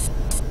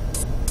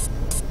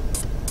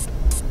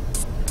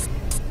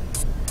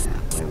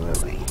 Where were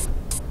we?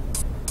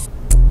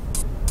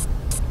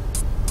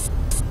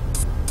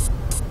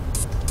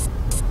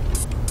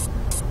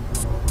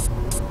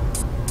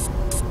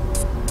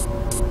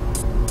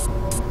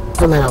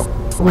 Pull out.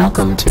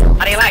 Welcome to.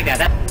 How do you like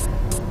that?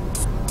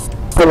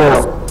 Pull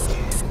out.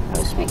 I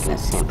was making a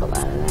sample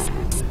out of that.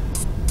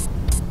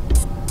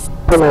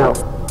 Pull out.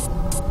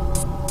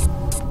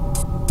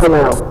 Pull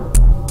out.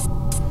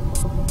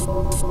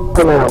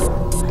 Pull out.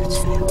 Let's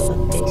have a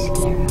little bass in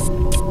there.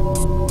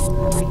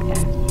 I like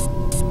that.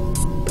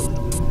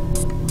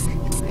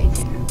 Right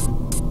there.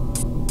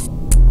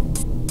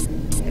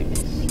 There it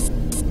is.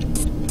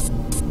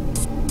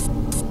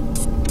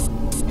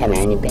 Hey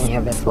man, you been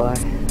here before?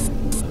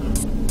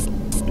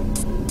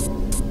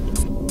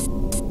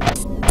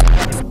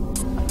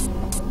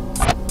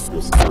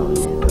 I'm still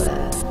new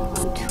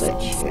on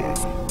Twitch here.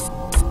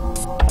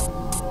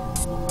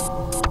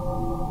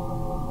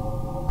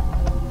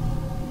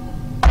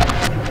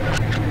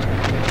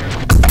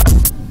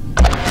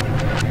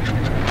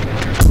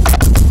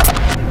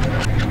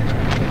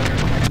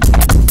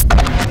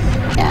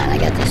 Yeah, and I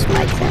got this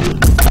mic thing.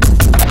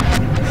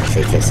 I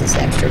think this is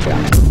extra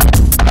drum.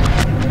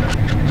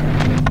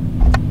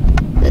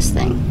 This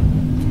thing.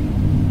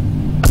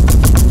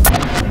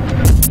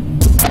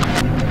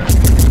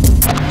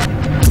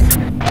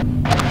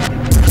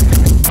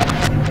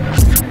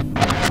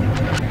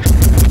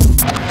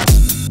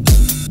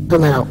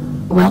 Pull out.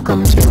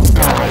 Welcome to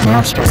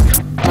Master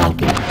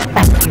Monkey.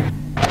 Thank you.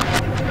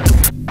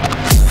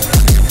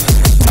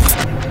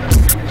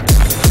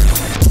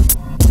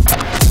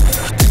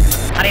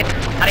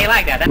 How do you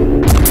like that?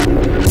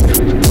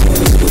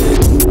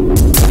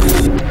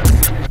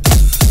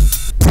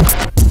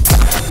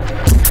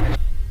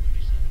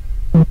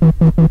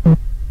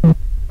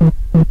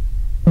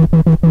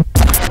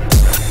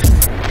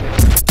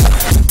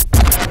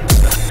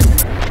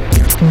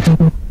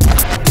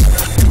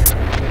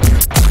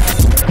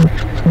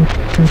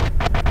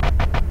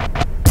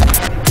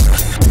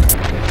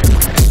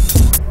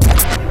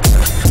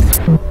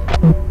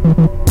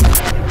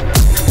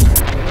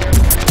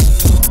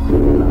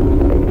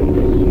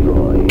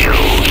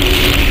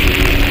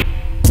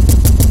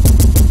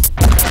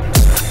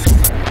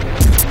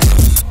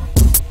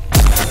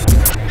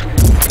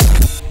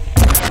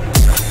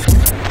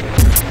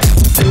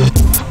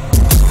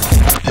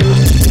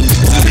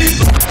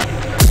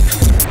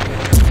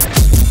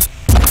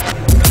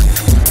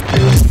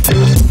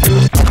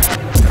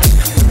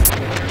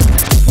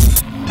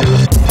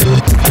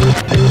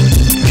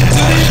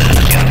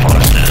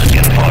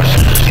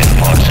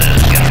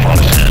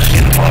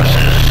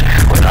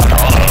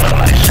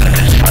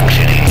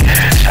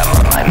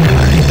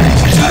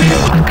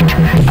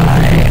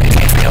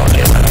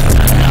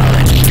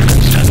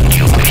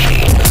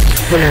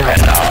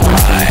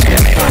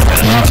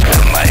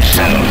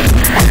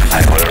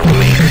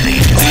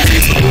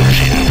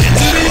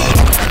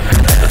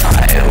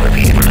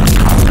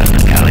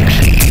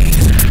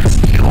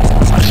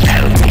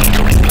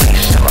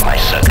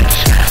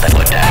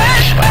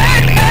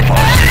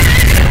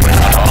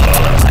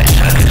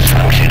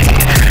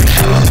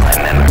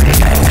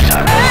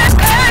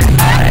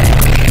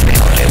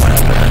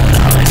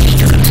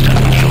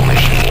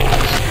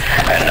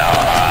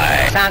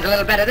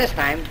 better this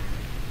time.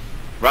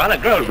 Rather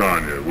gross.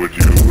 On you. Would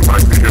you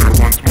like to hear it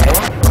once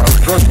more?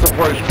 Just the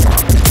first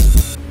part.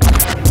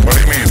 What do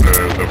you mean?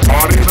 The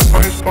body of the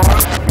first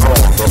part? No,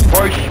 the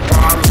first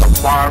part of the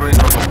body of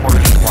the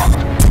first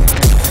part.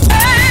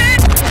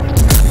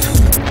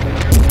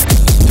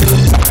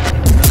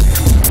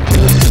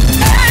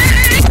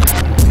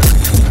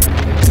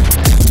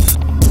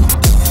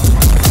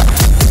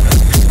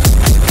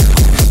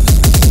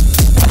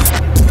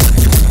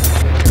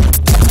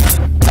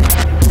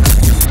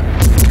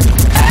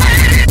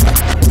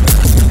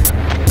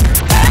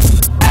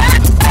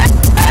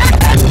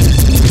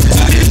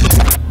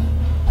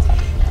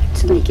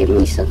 Give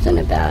me something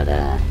about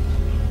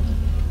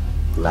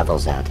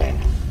levels out there,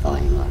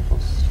 volume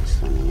levels.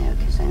 Just let me know,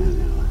 because I don't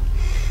know.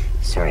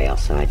 Sorry,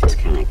 also, I just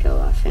kind of go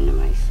off into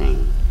my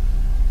thing.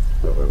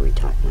 What were we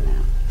talking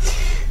about?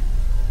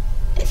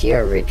 If you're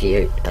a return,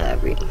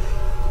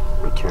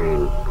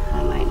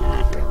 I might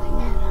not really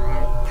know.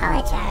 I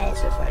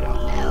apologize if I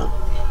don't know.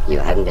 You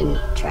haven't been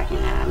tracking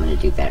that. I'm going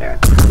to do better, I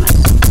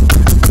promise.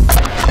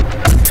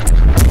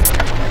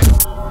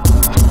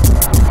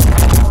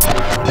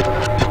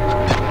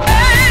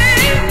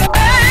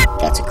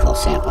 That's a cool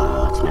sample.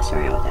 Let's mess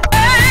around with that.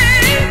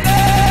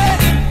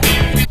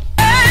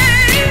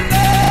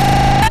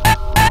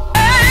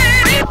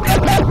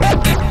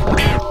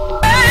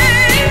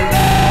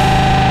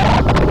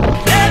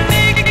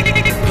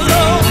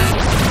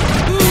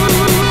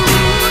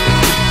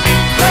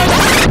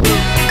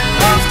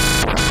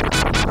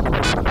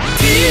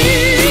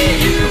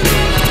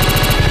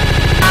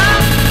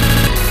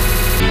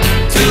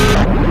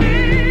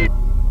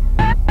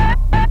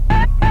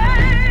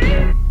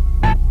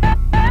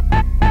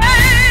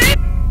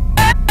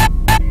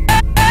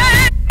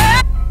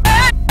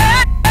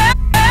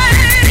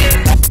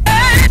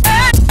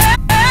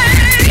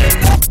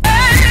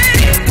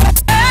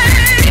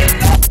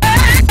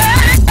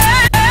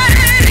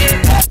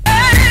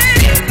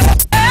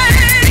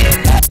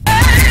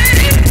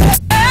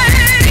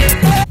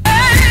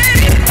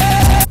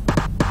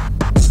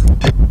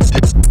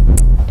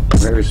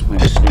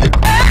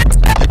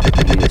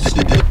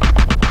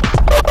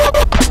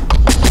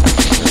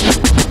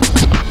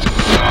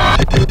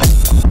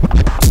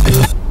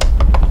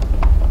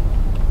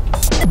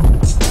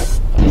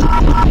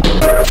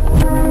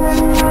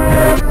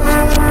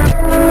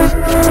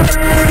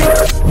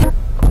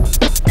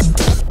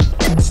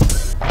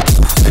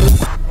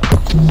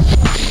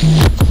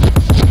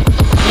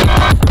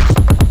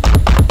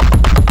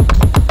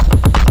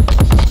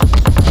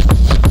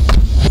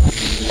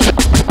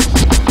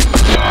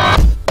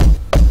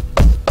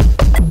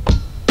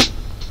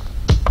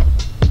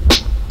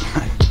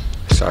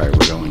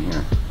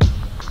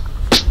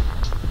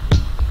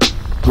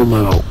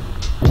 Hello.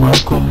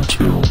 Welcome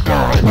to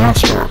Die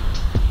Master.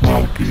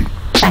 Monkey.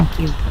 Thank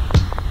you.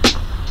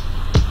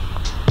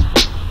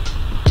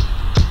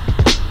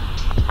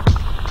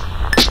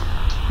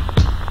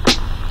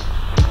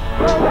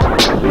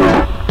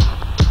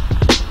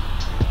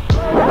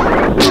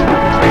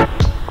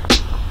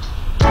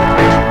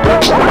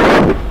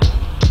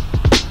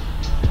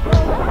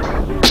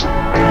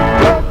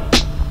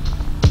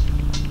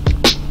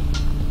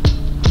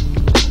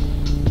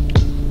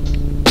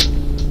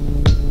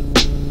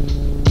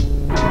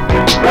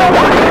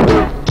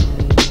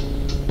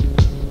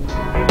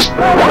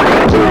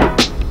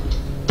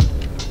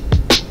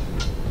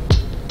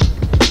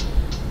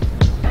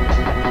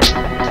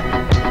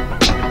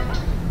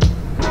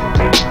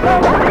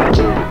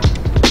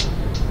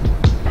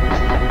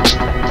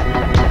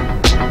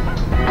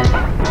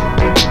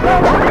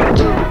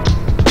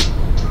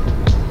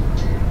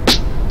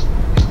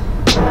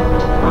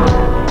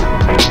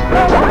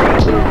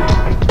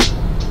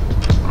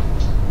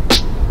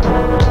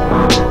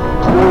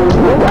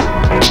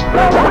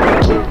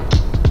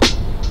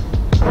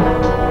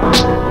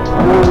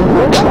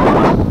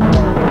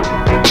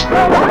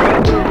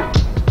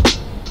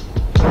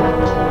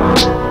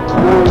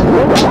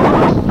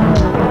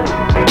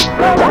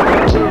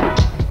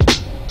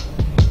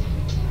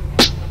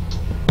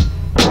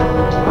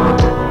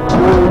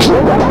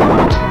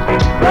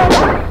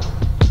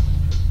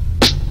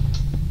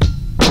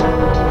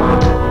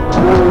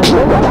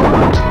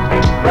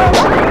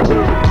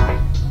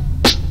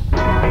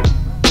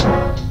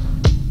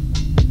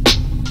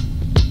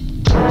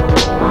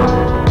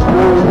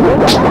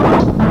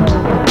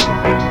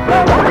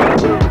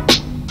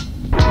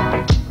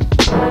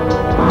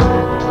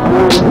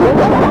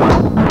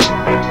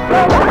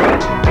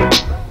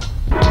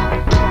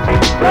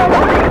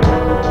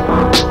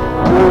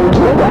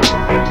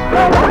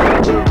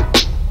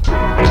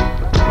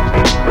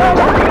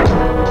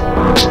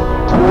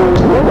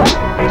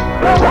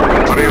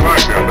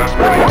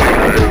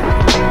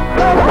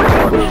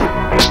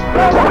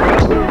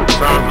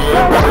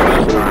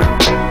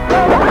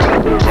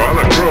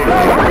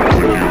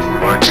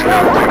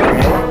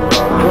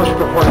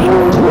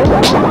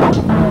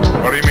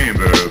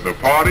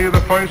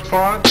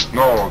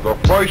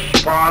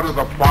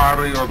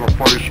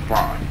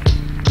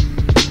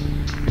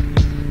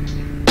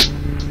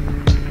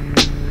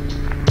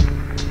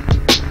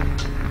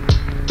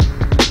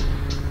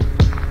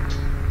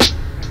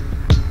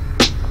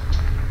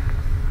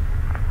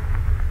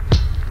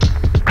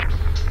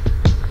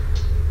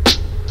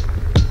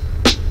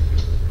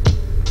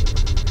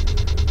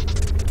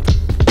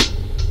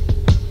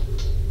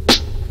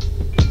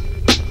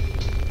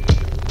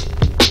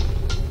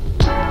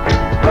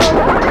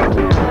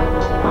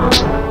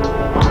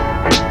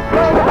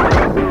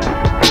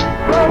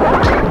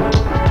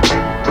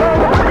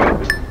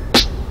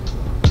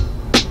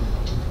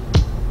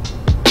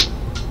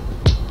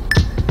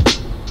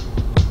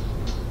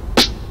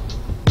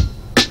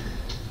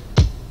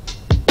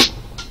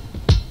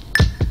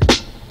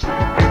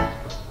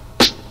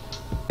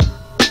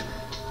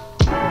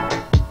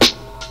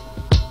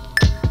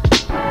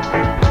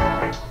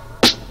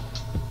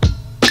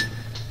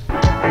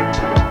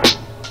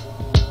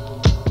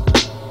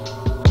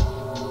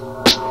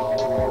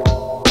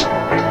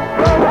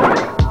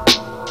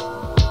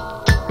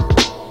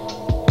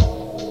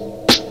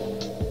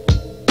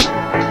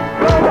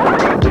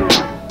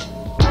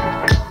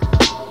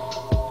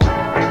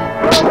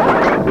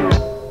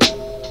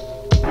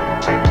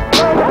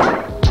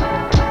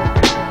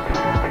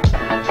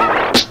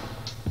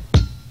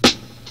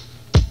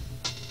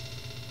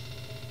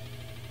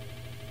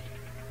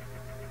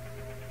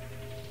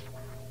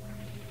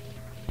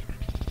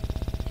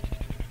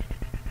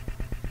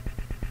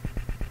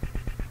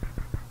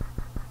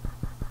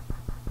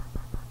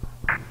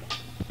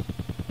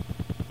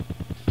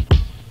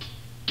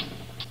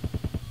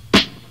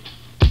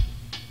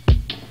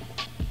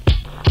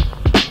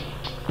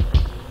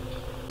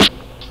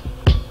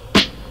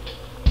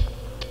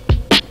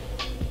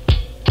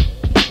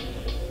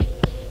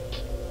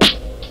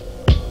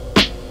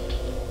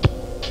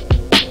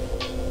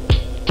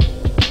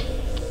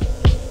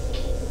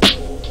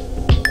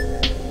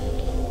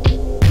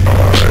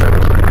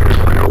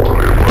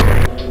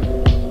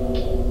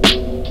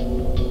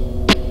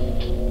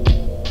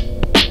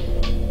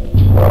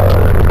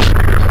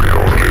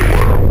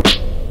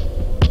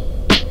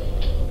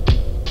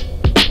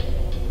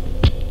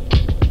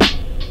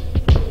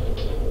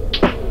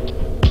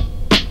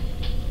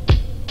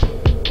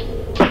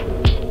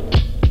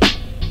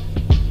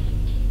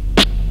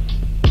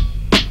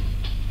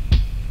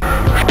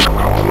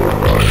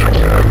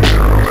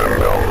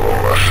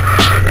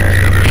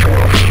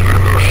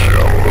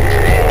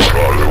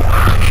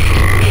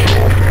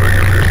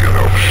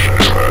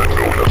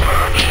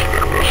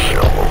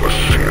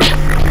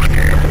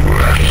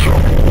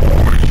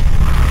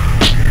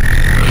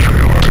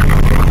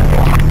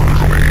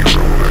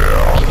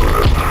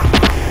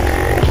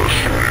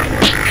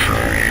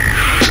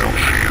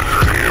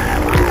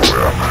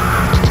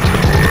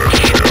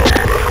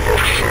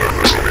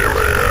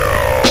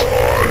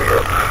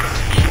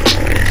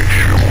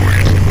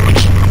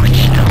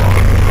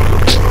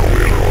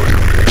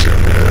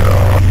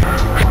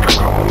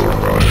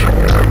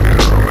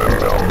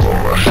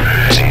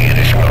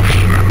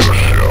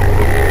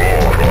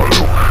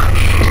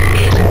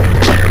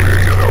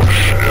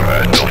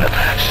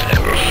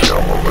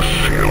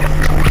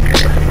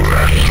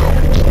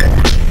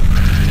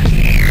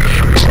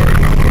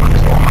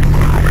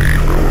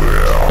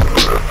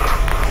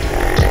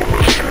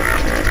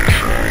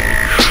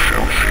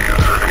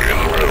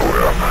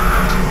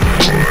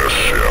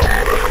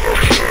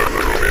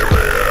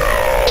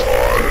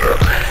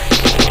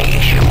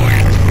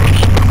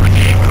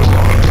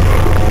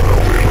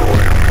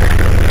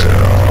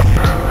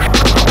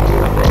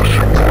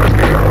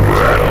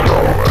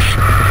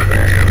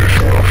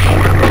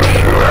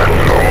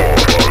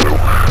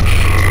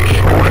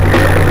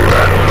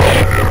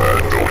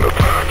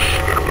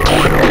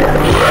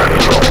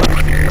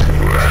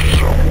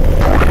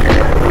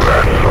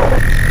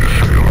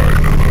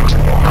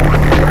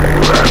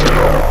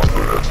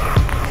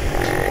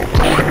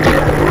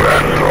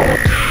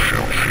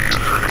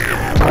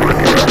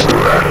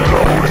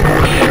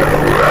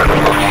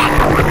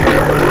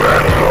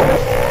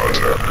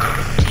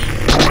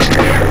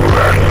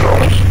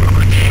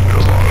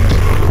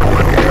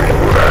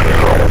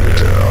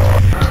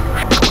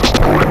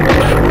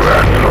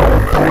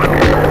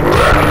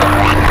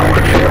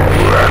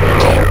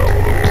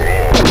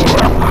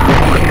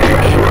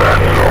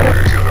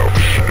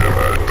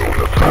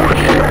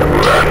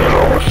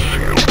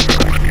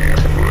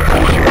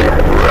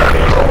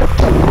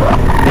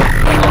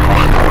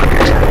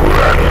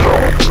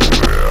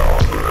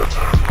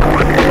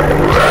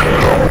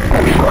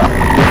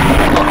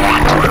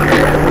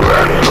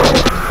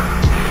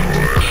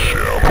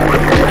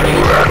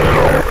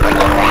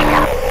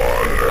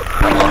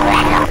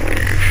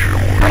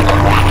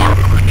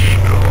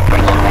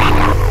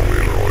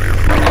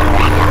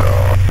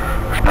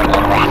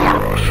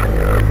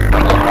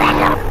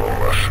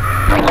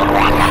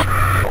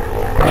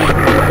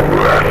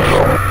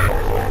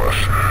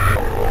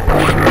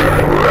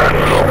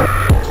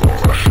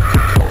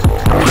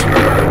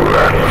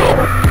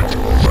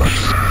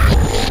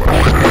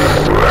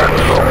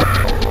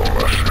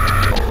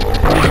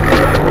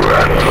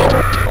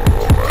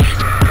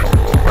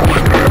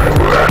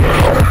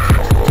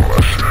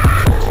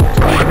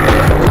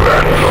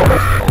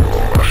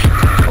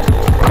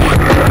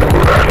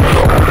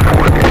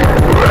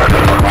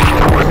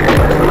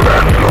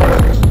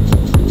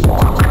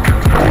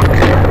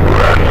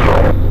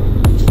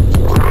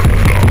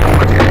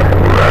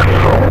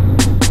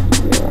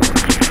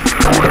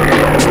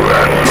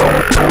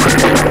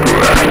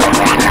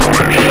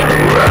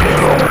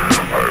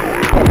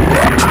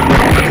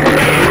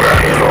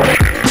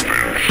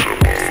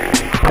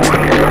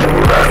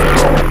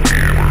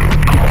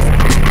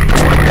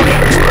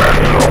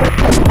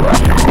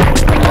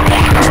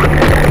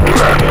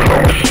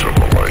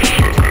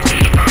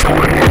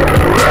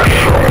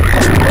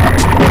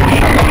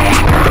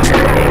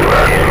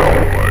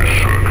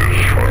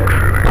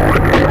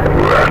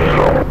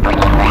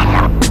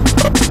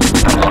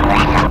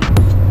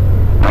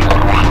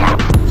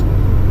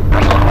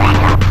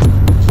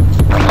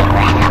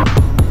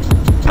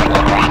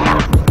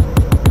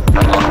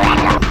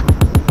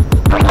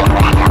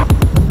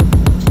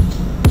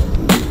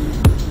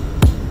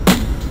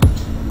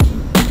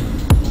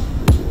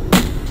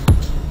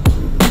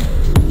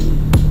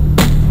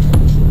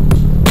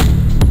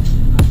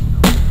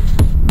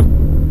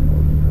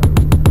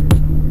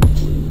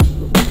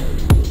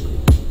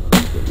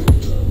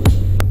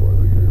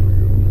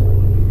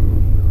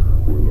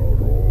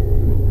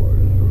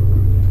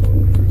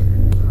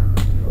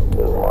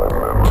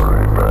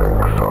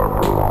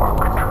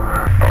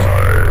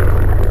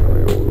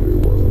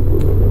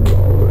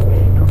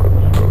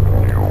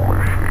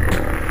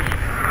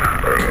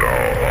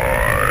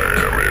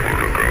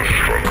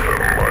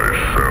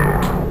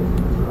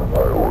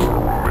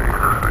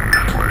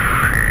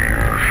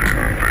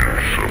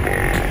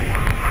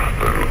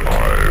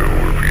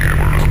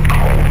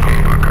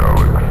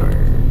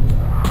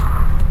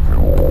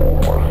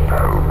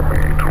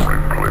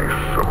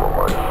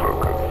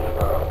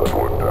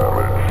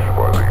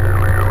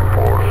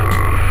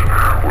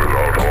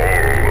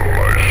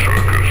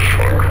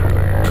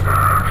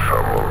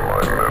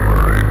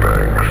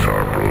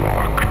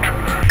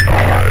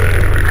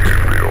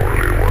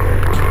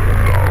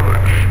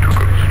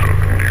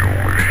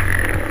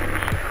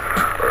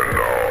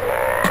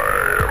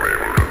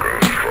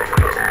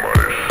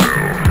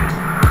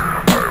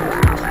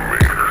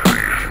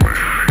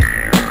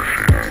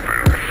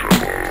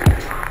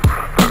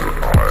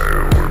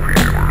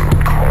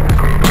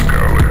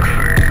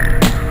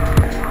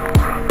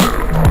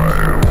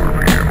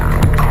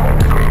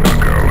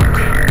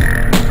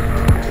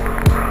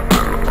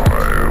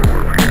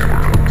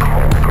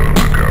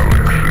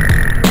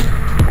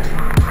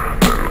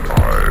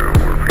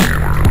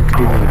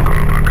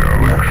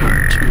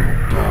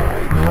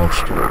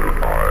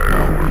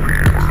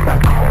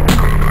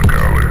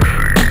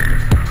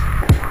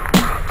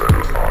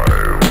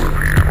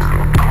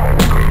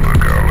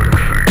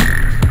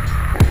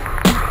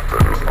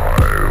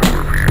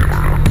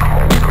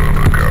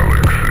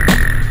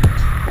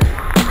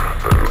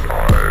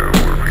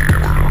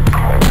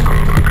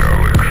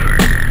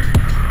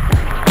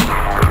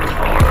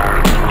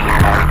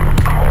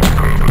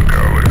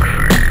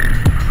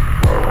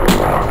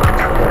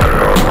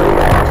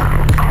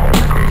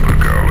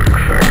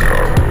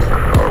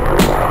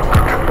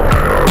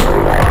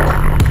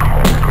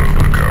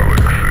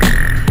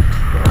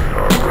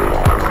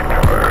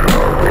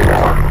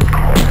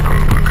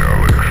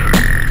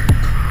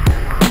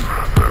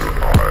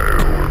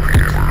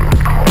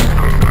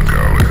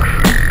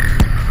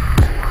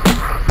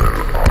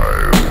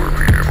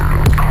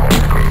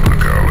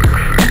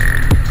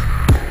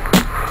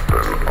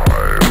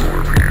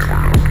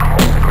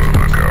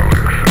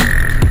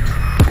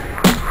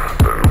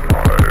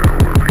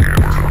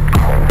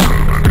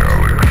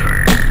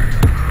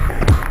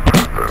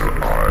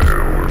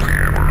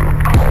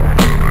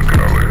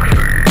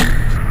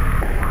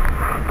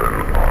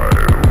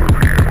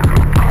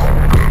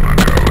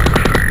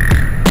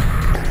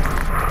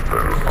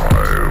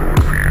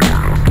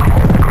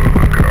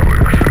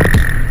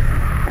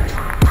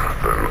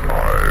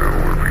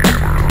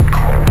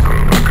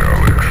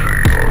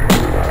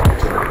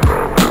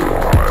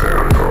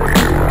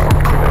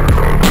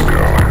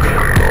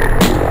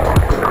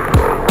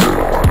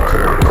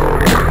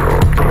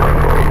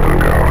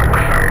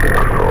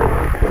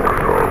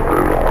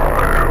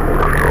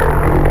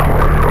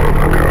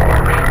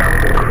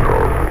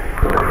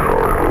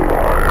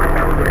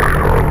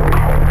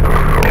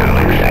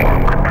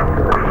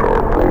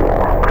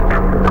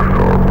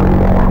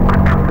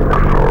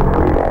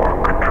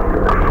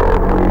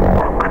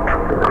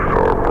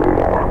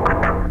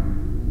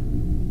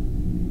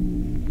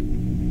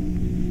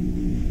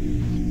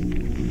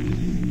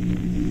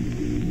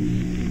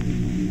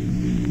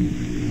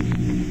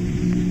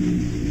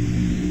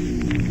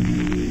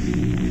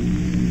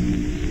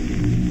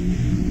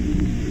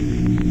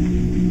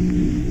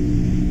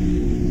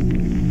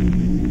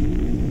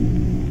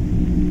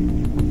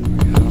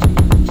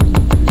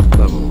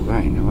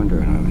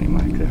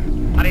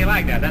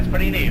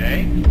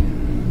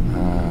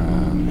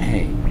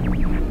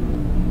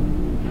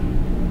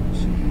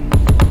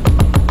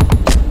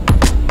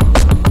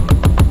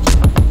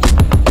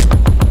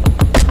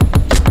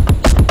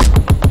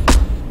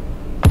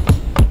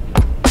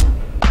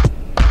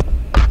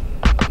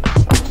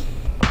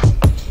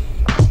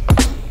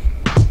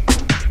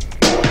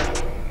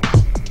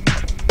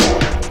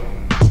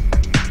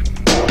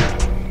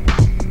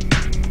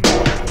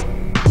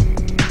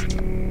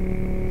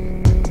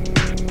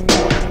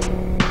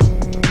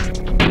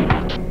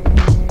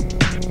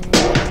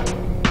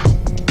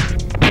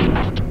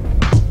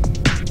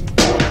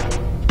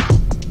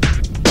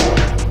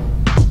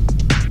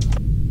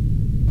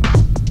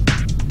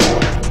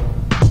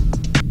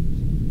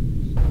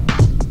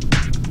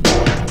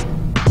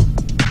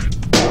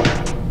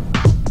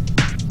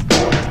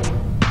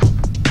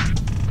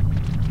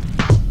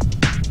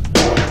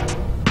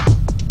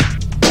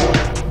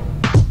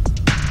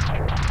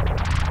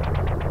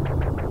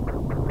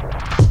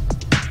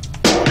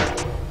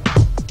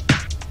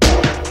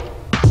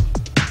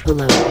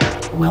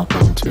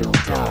 2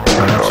 die.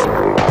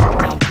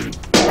 Master. Monkey.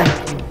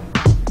 Thank you.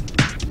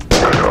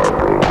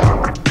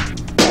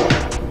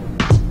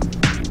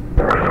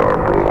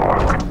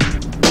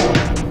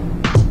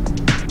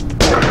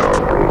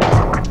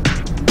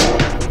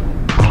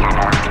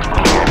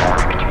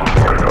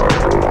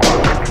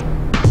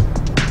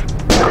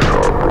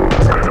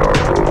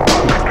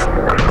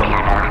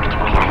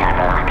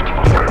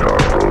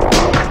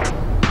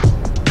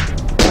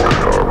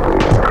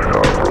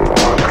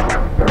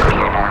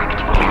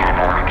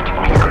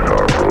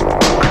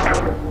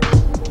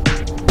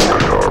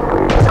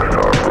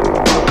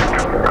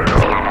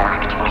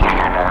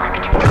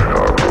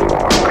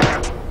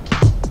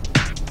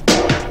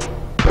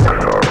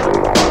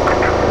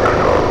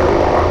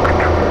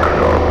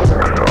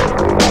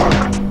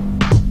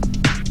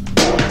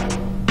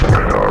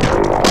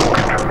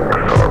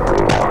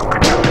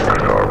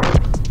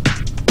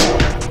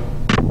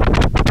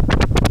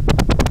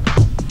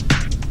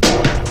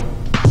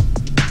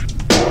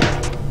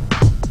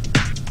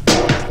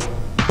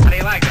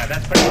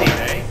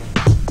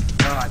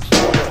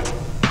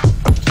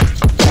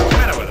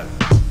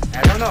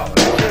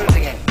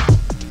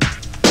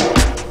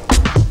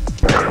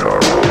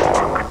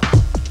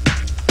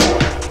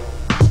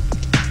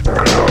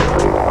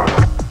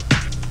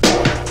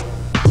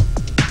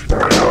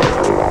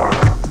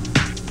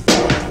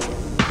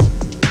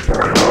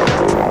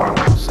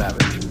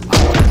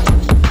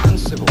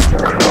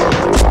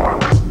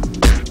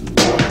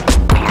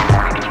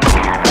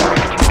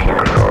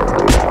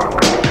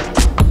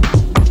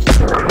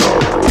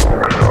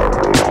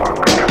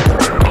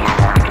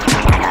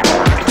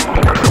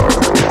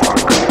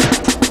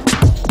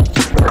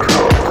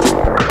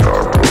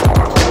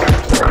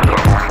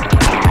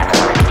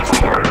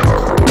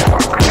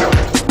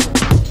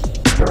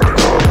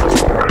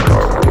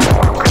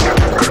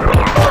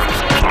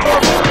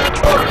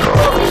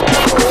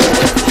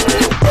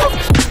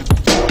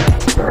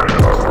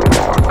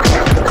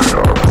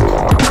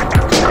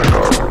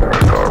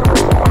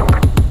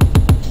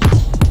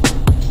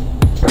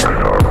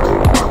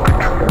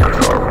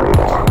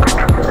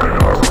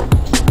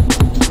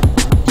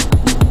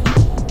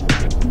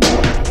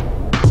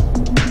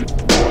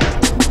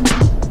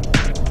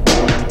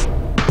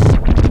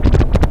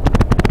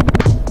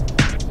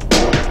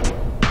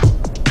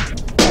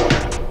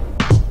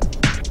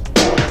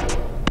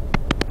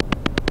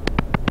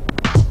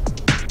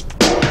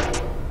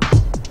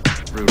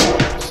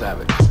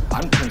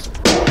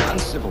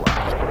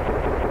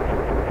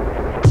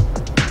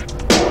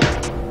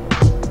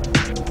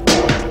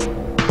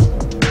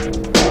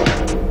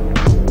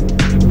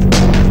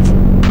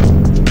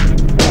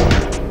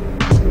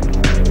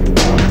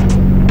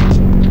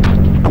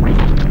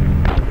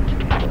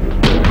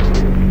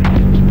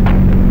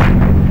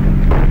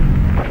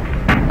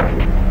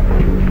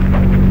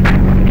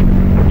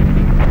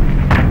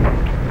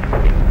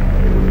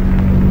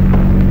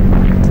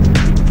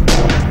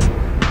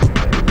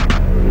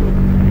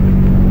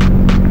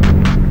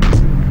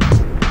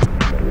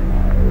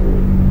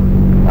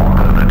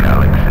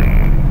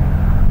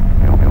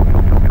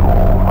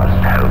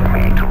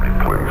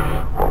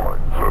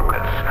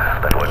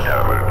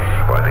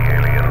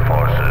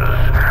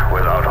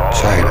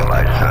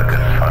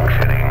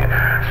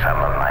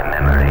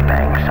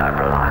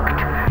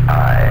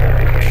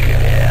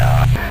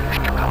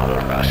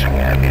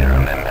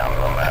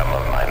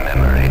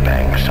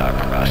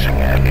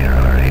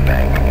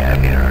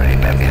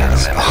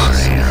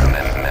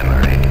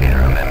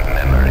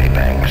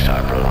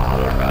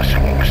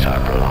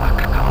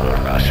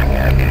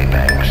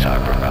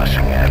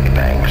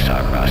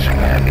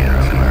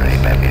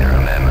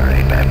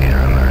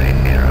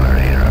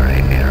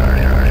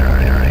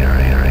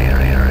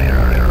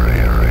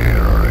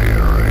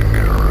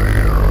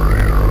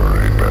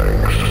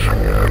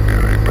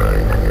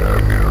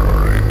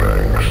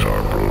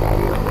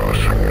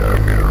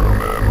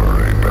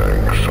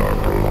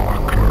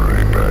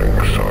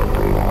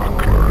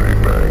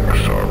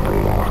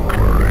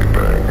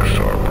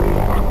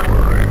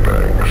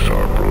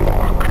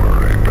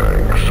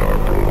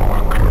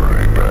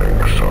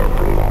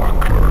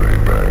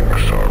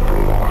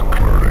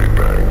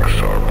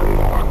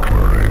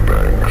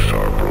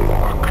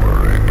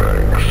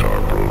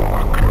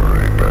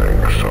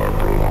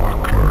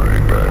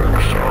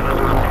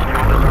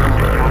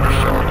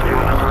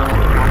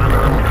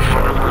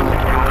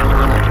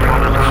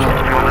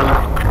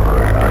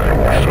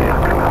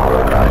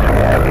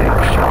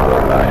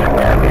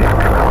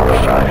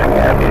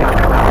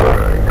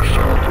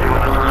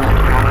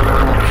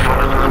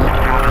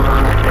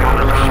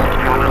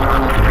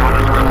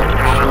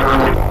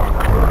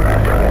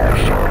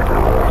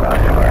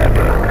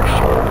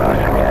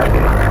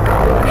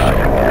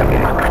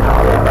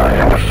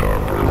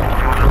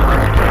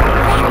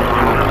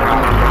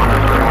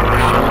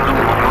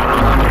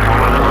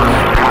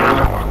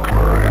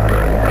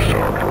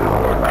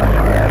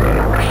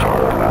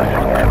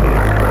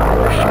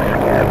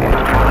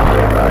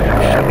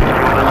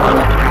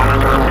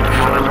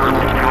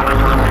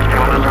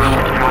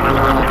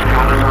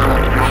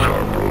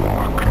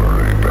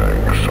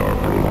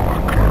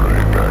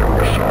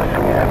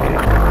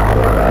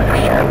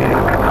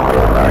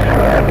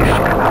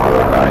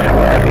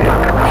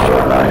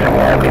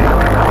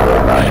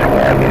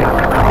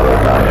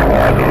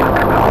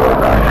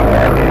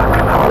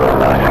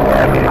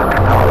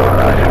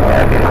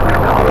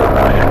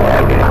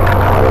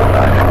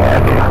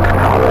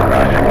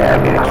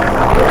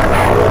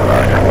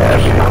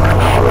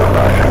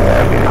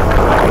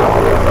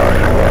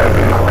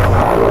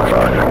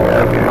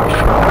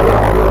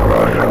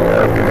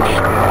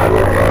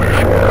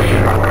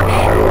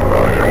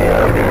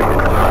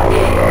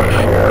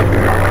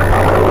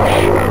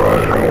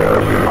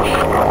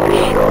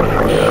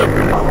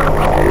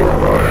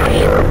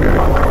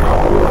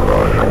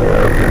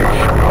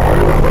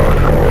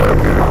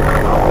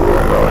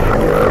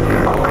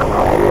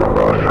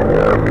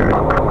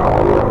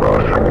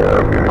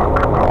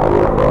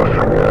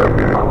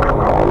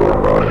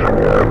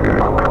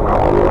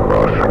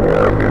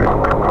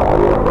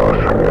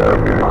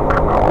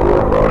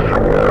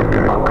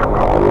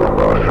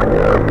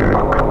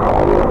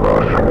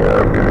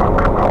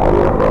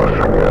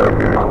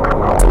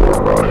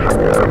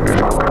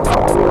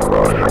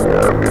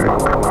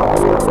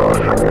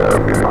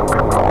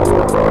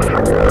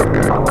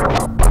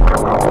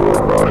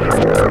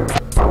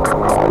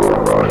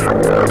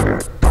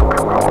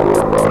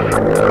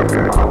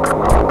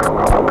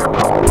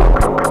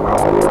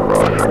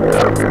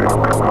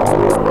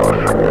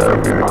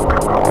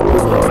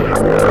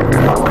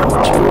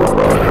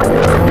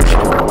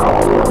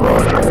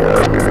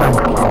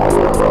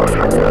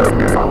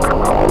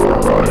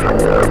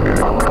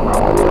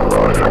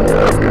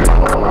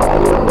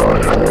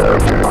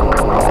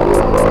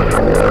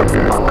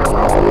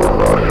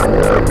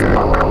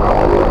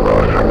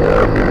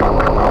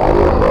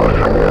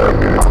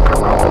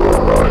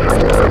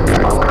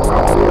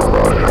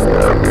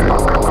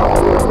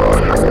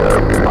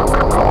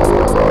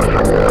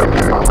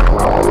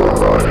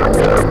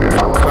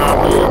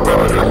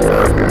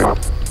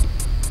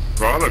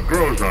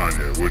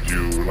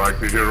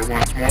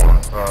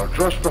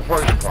 Just the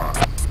first part.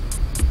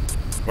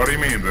 What do you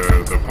mean,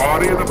 the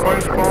party of the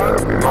first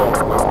part? No,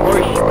 the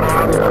first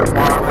part of the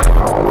party of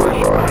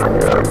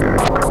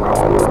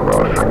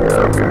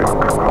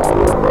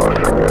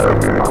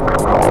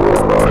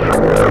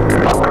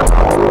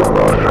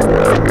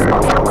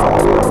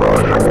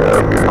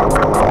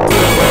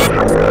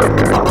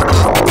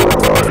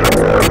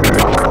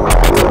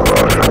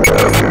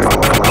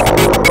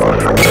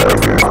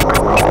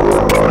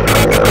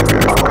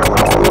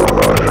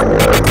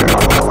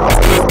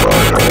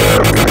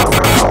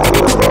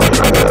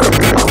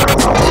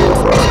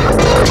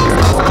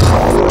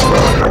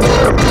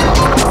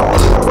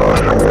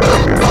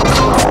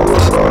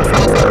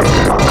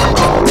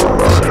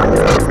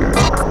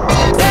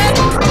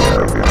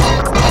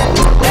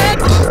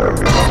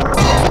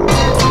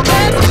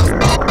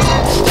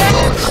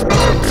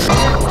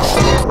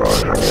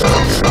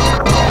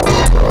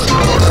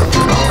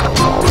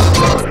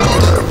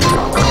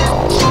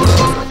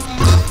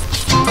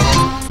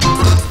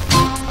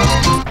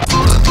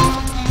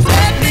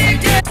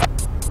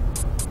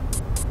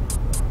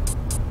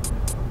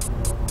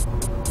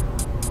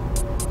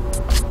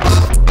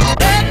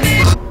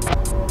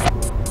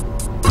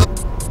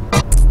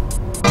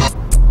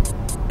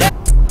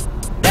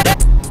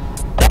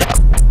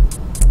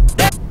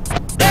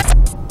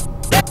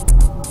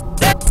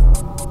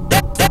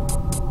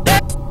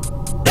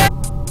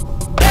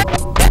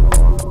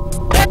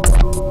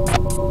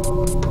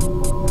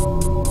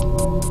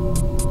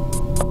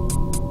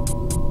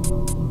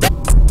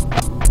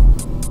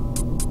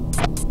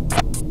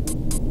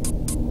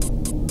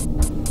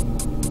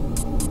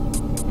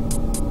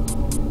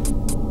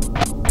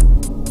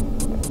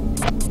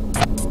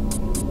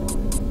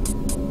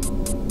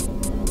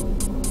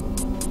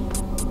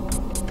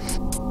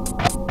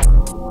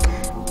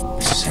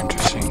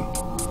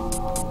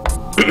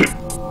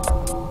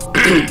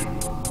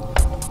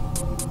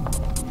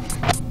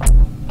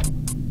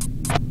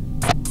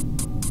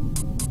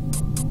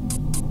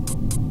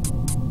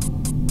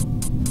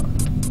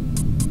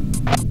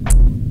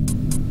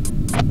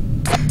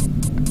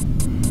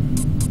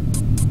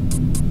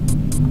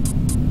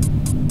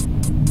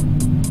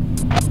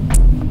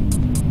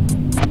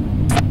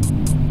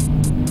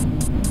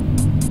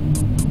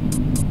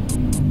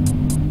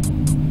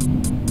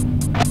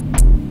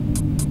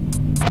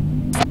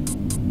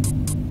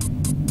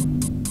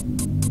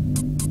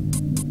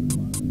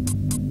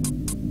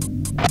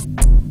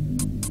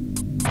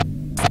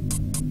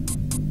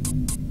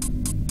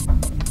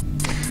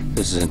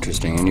This is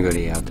interesting.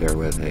 Anybody out there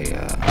with a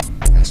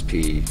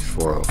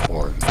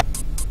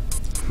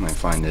SP-404 might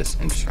find this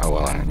interesting. Oh,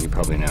 well, you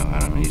probably know.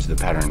 I don't use the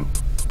pattern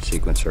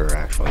sequencer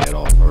actually at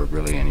all for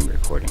really any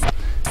recording.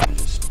 I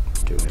just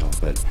do it all.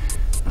 But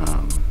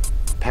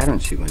pattern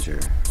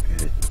sequencer,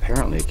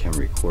 apparently can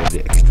record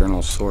the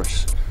external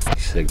source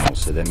signal.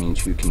 So that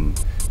means you can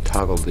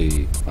toggle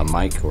a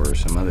mic or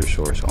some other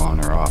source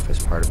on or off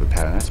as part of a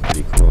pattern. That's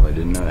pretty cool. I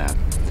didn't know that.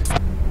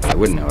 I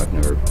wouldn't know. I've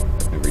never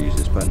used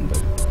this button,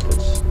 but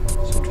it's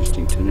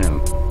interesting to know.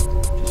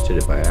 Just did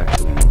it by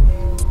accident.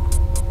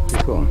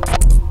 Pretty cool.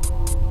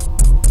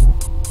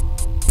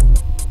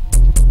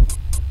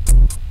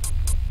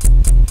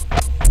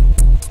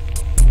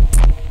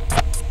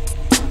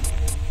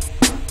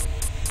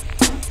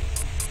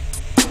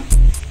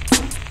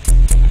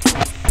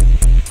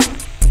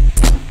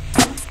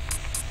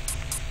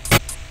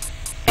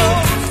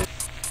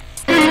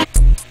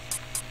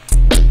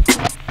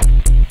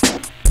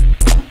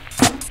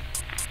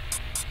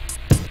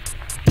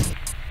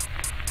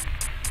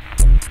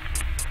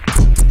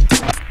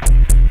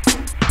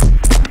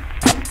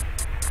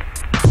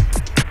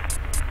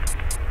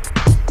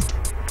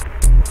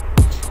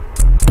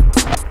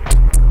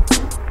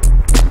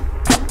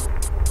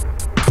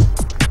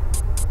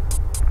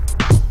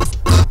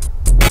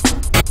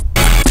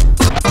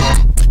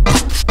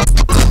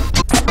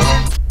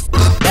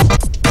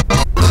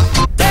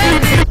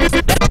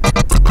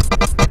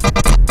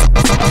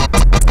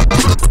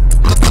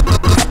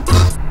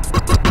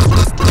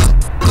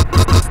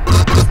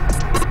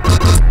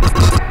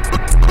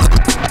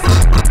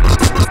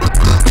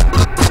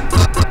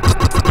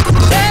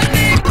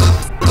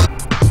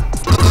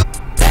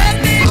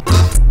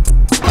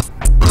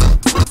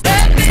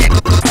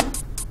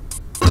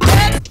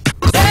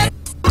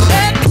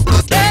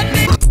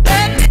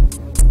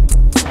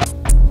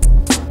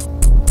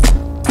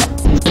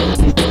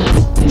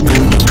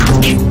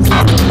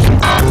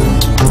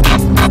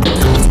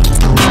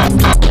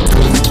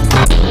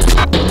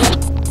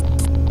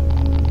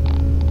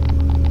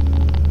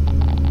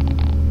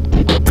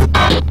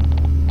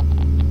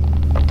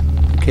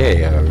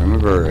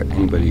 remember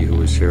anybody who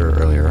was here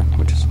earlier,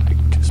 which is like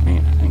just me,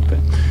 I think, but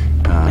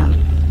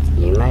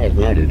You might have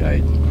noted.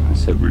 I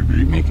said we'd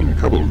be making a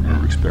couple of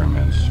new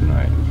experiments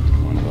tonight.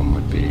 One of them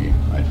would be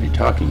I'd be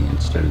talking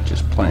instead of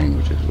just playing,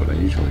 which is what I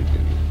usually do.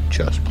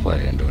 Just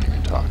play and don't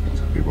even talk. And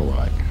so people were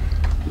like,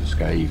 is this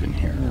guy even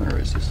here, or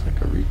is this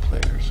like a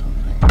replay or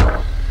something?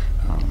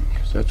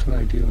 Because that's what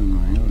I do in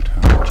my own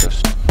time,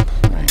 just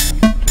play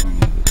and doing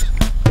this.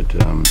 But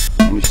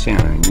I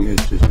understand, I mean, you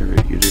guys deserve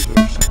it. You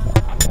deserve something.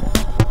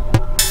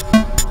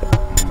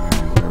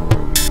 Where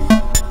were we?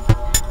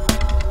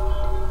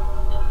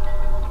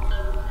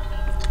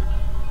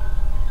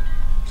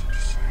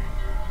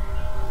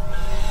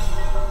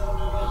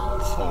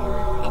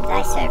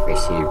 I've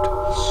received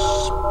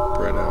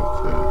spread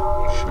out the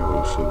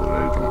show so that I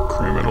don't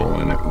cram it all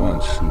in at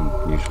once,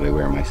 and usually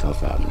wear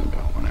myself out in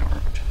about 1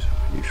 hour, which is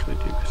what I usually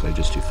do, because I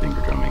just do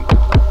finger drumming.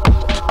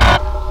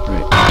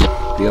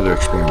 Right, the other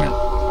experiment.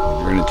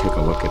 We're going to take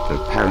a look at the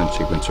pattern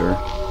sequencer.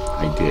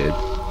 I did.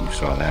 You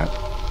saw that.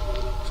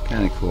 It's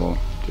kind of cool.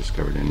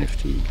 Discovered a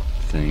nifty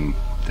thing.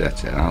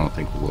 That's it. I don't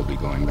think we'll be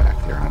going back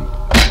there.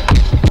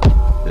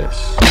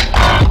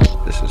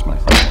 This is my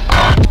thing.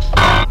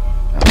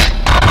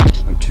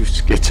 I'm too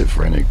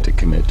schizophrenic to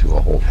commit to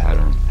a whole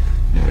pattern.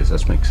 Anyways,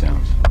 let's make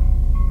sounds.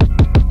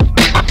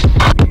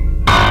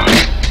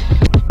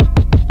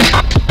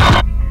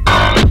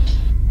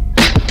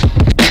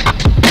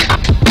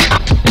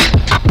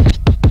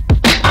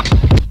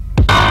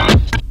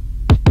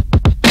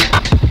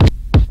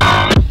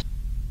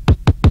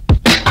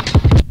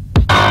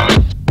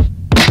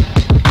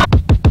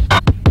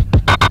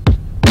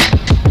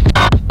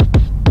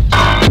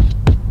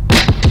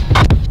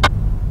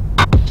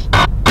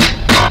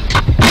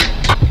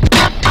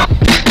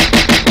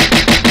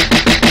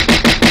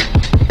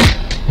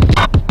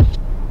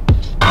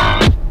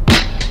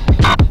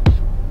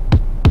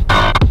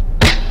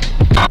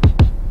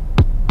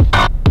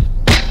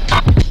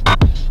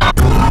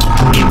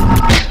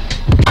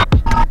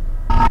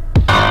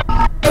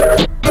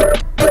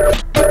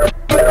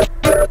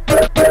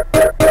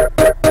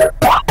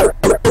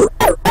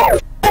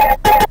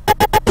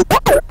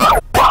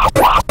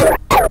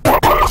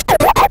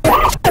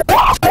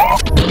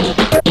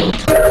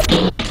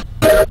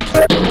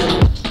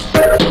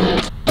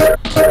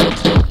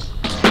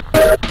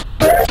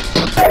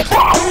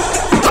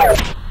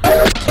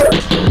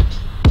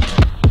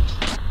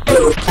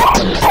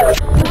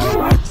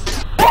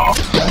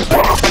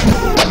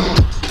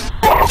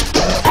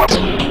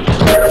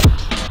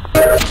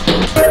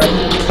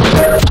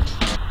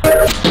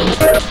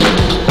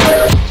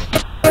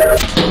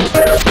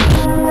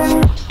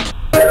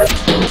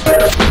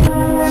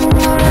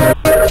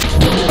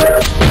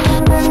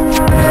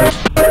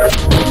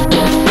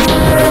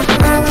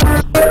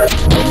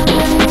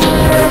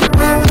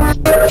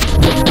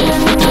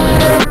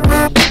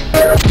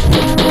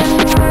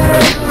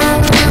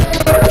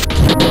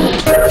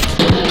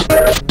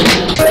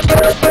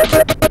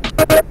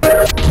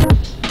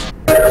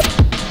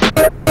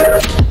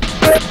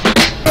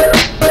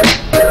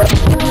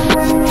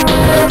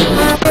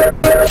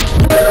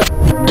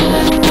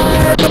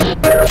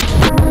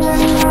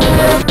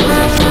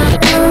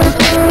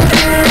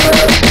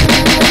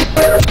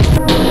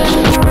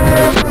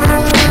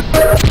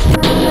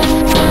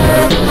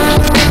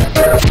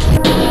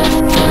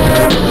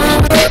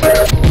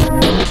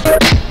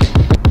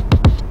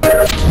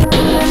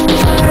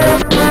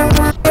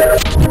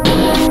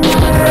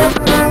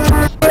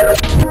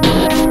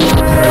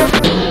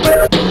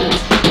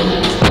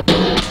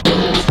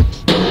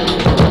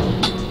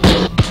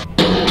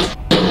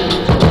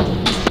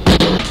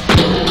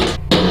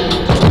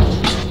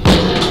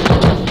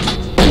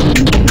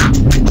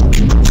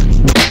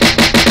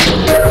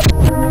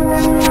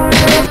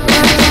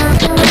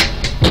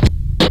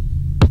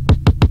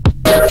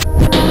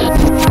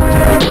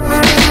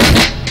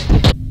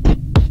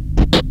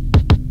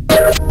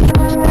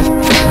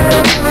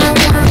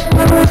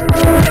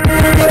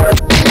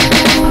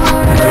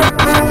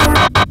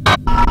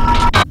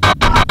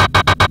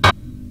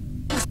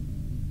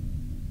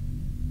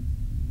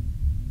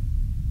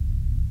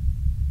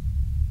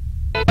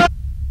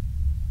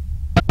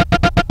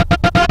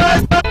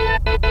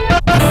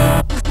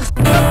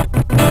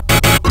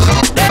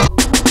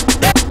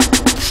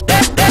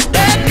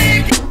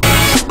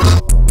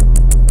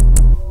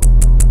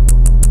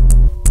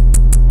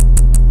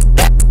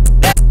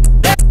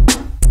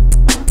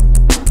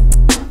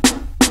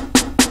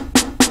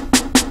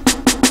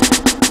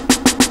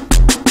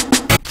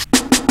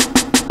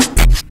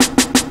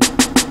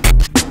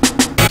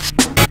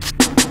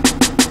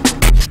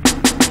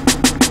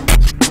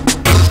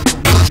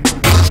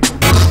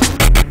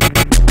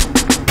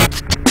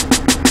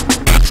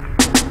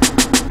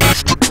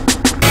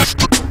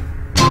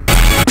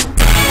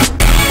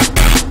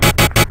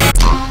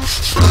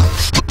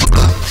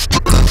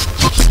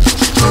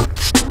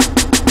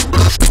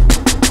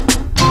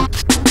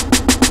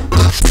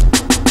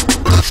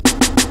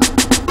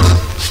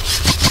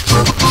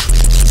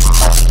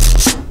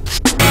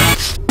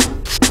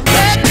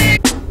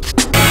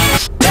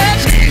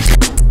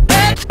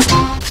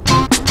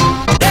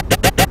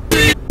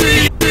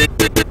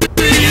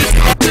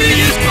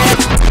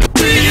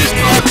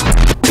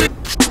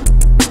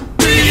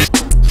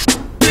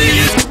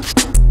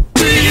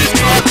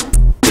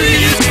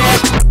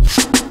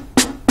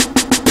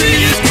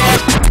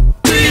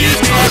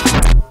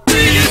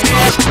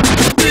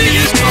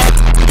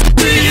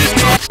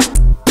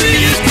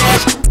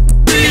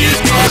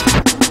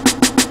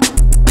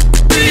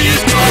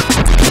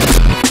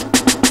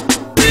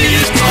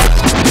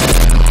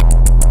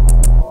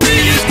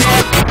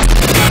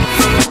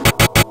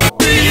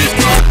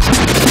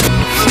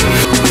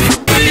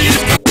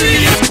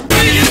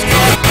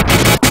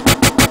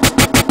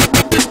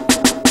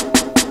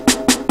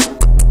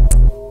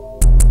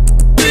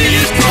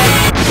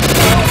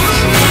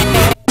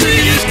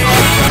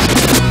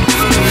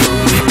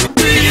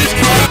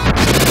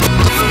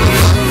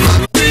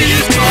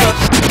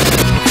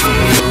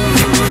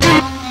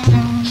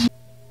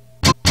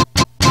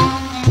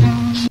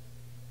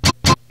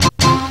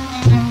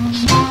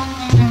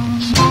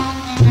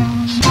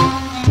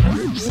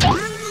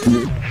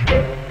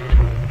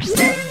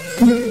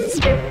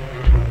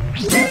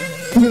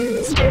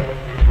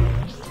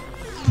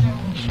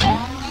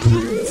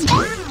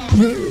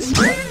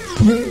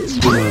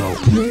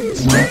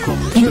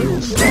 Welcome to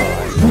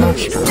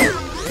Master.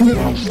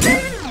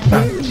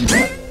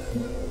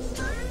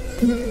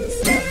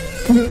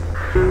 Baps.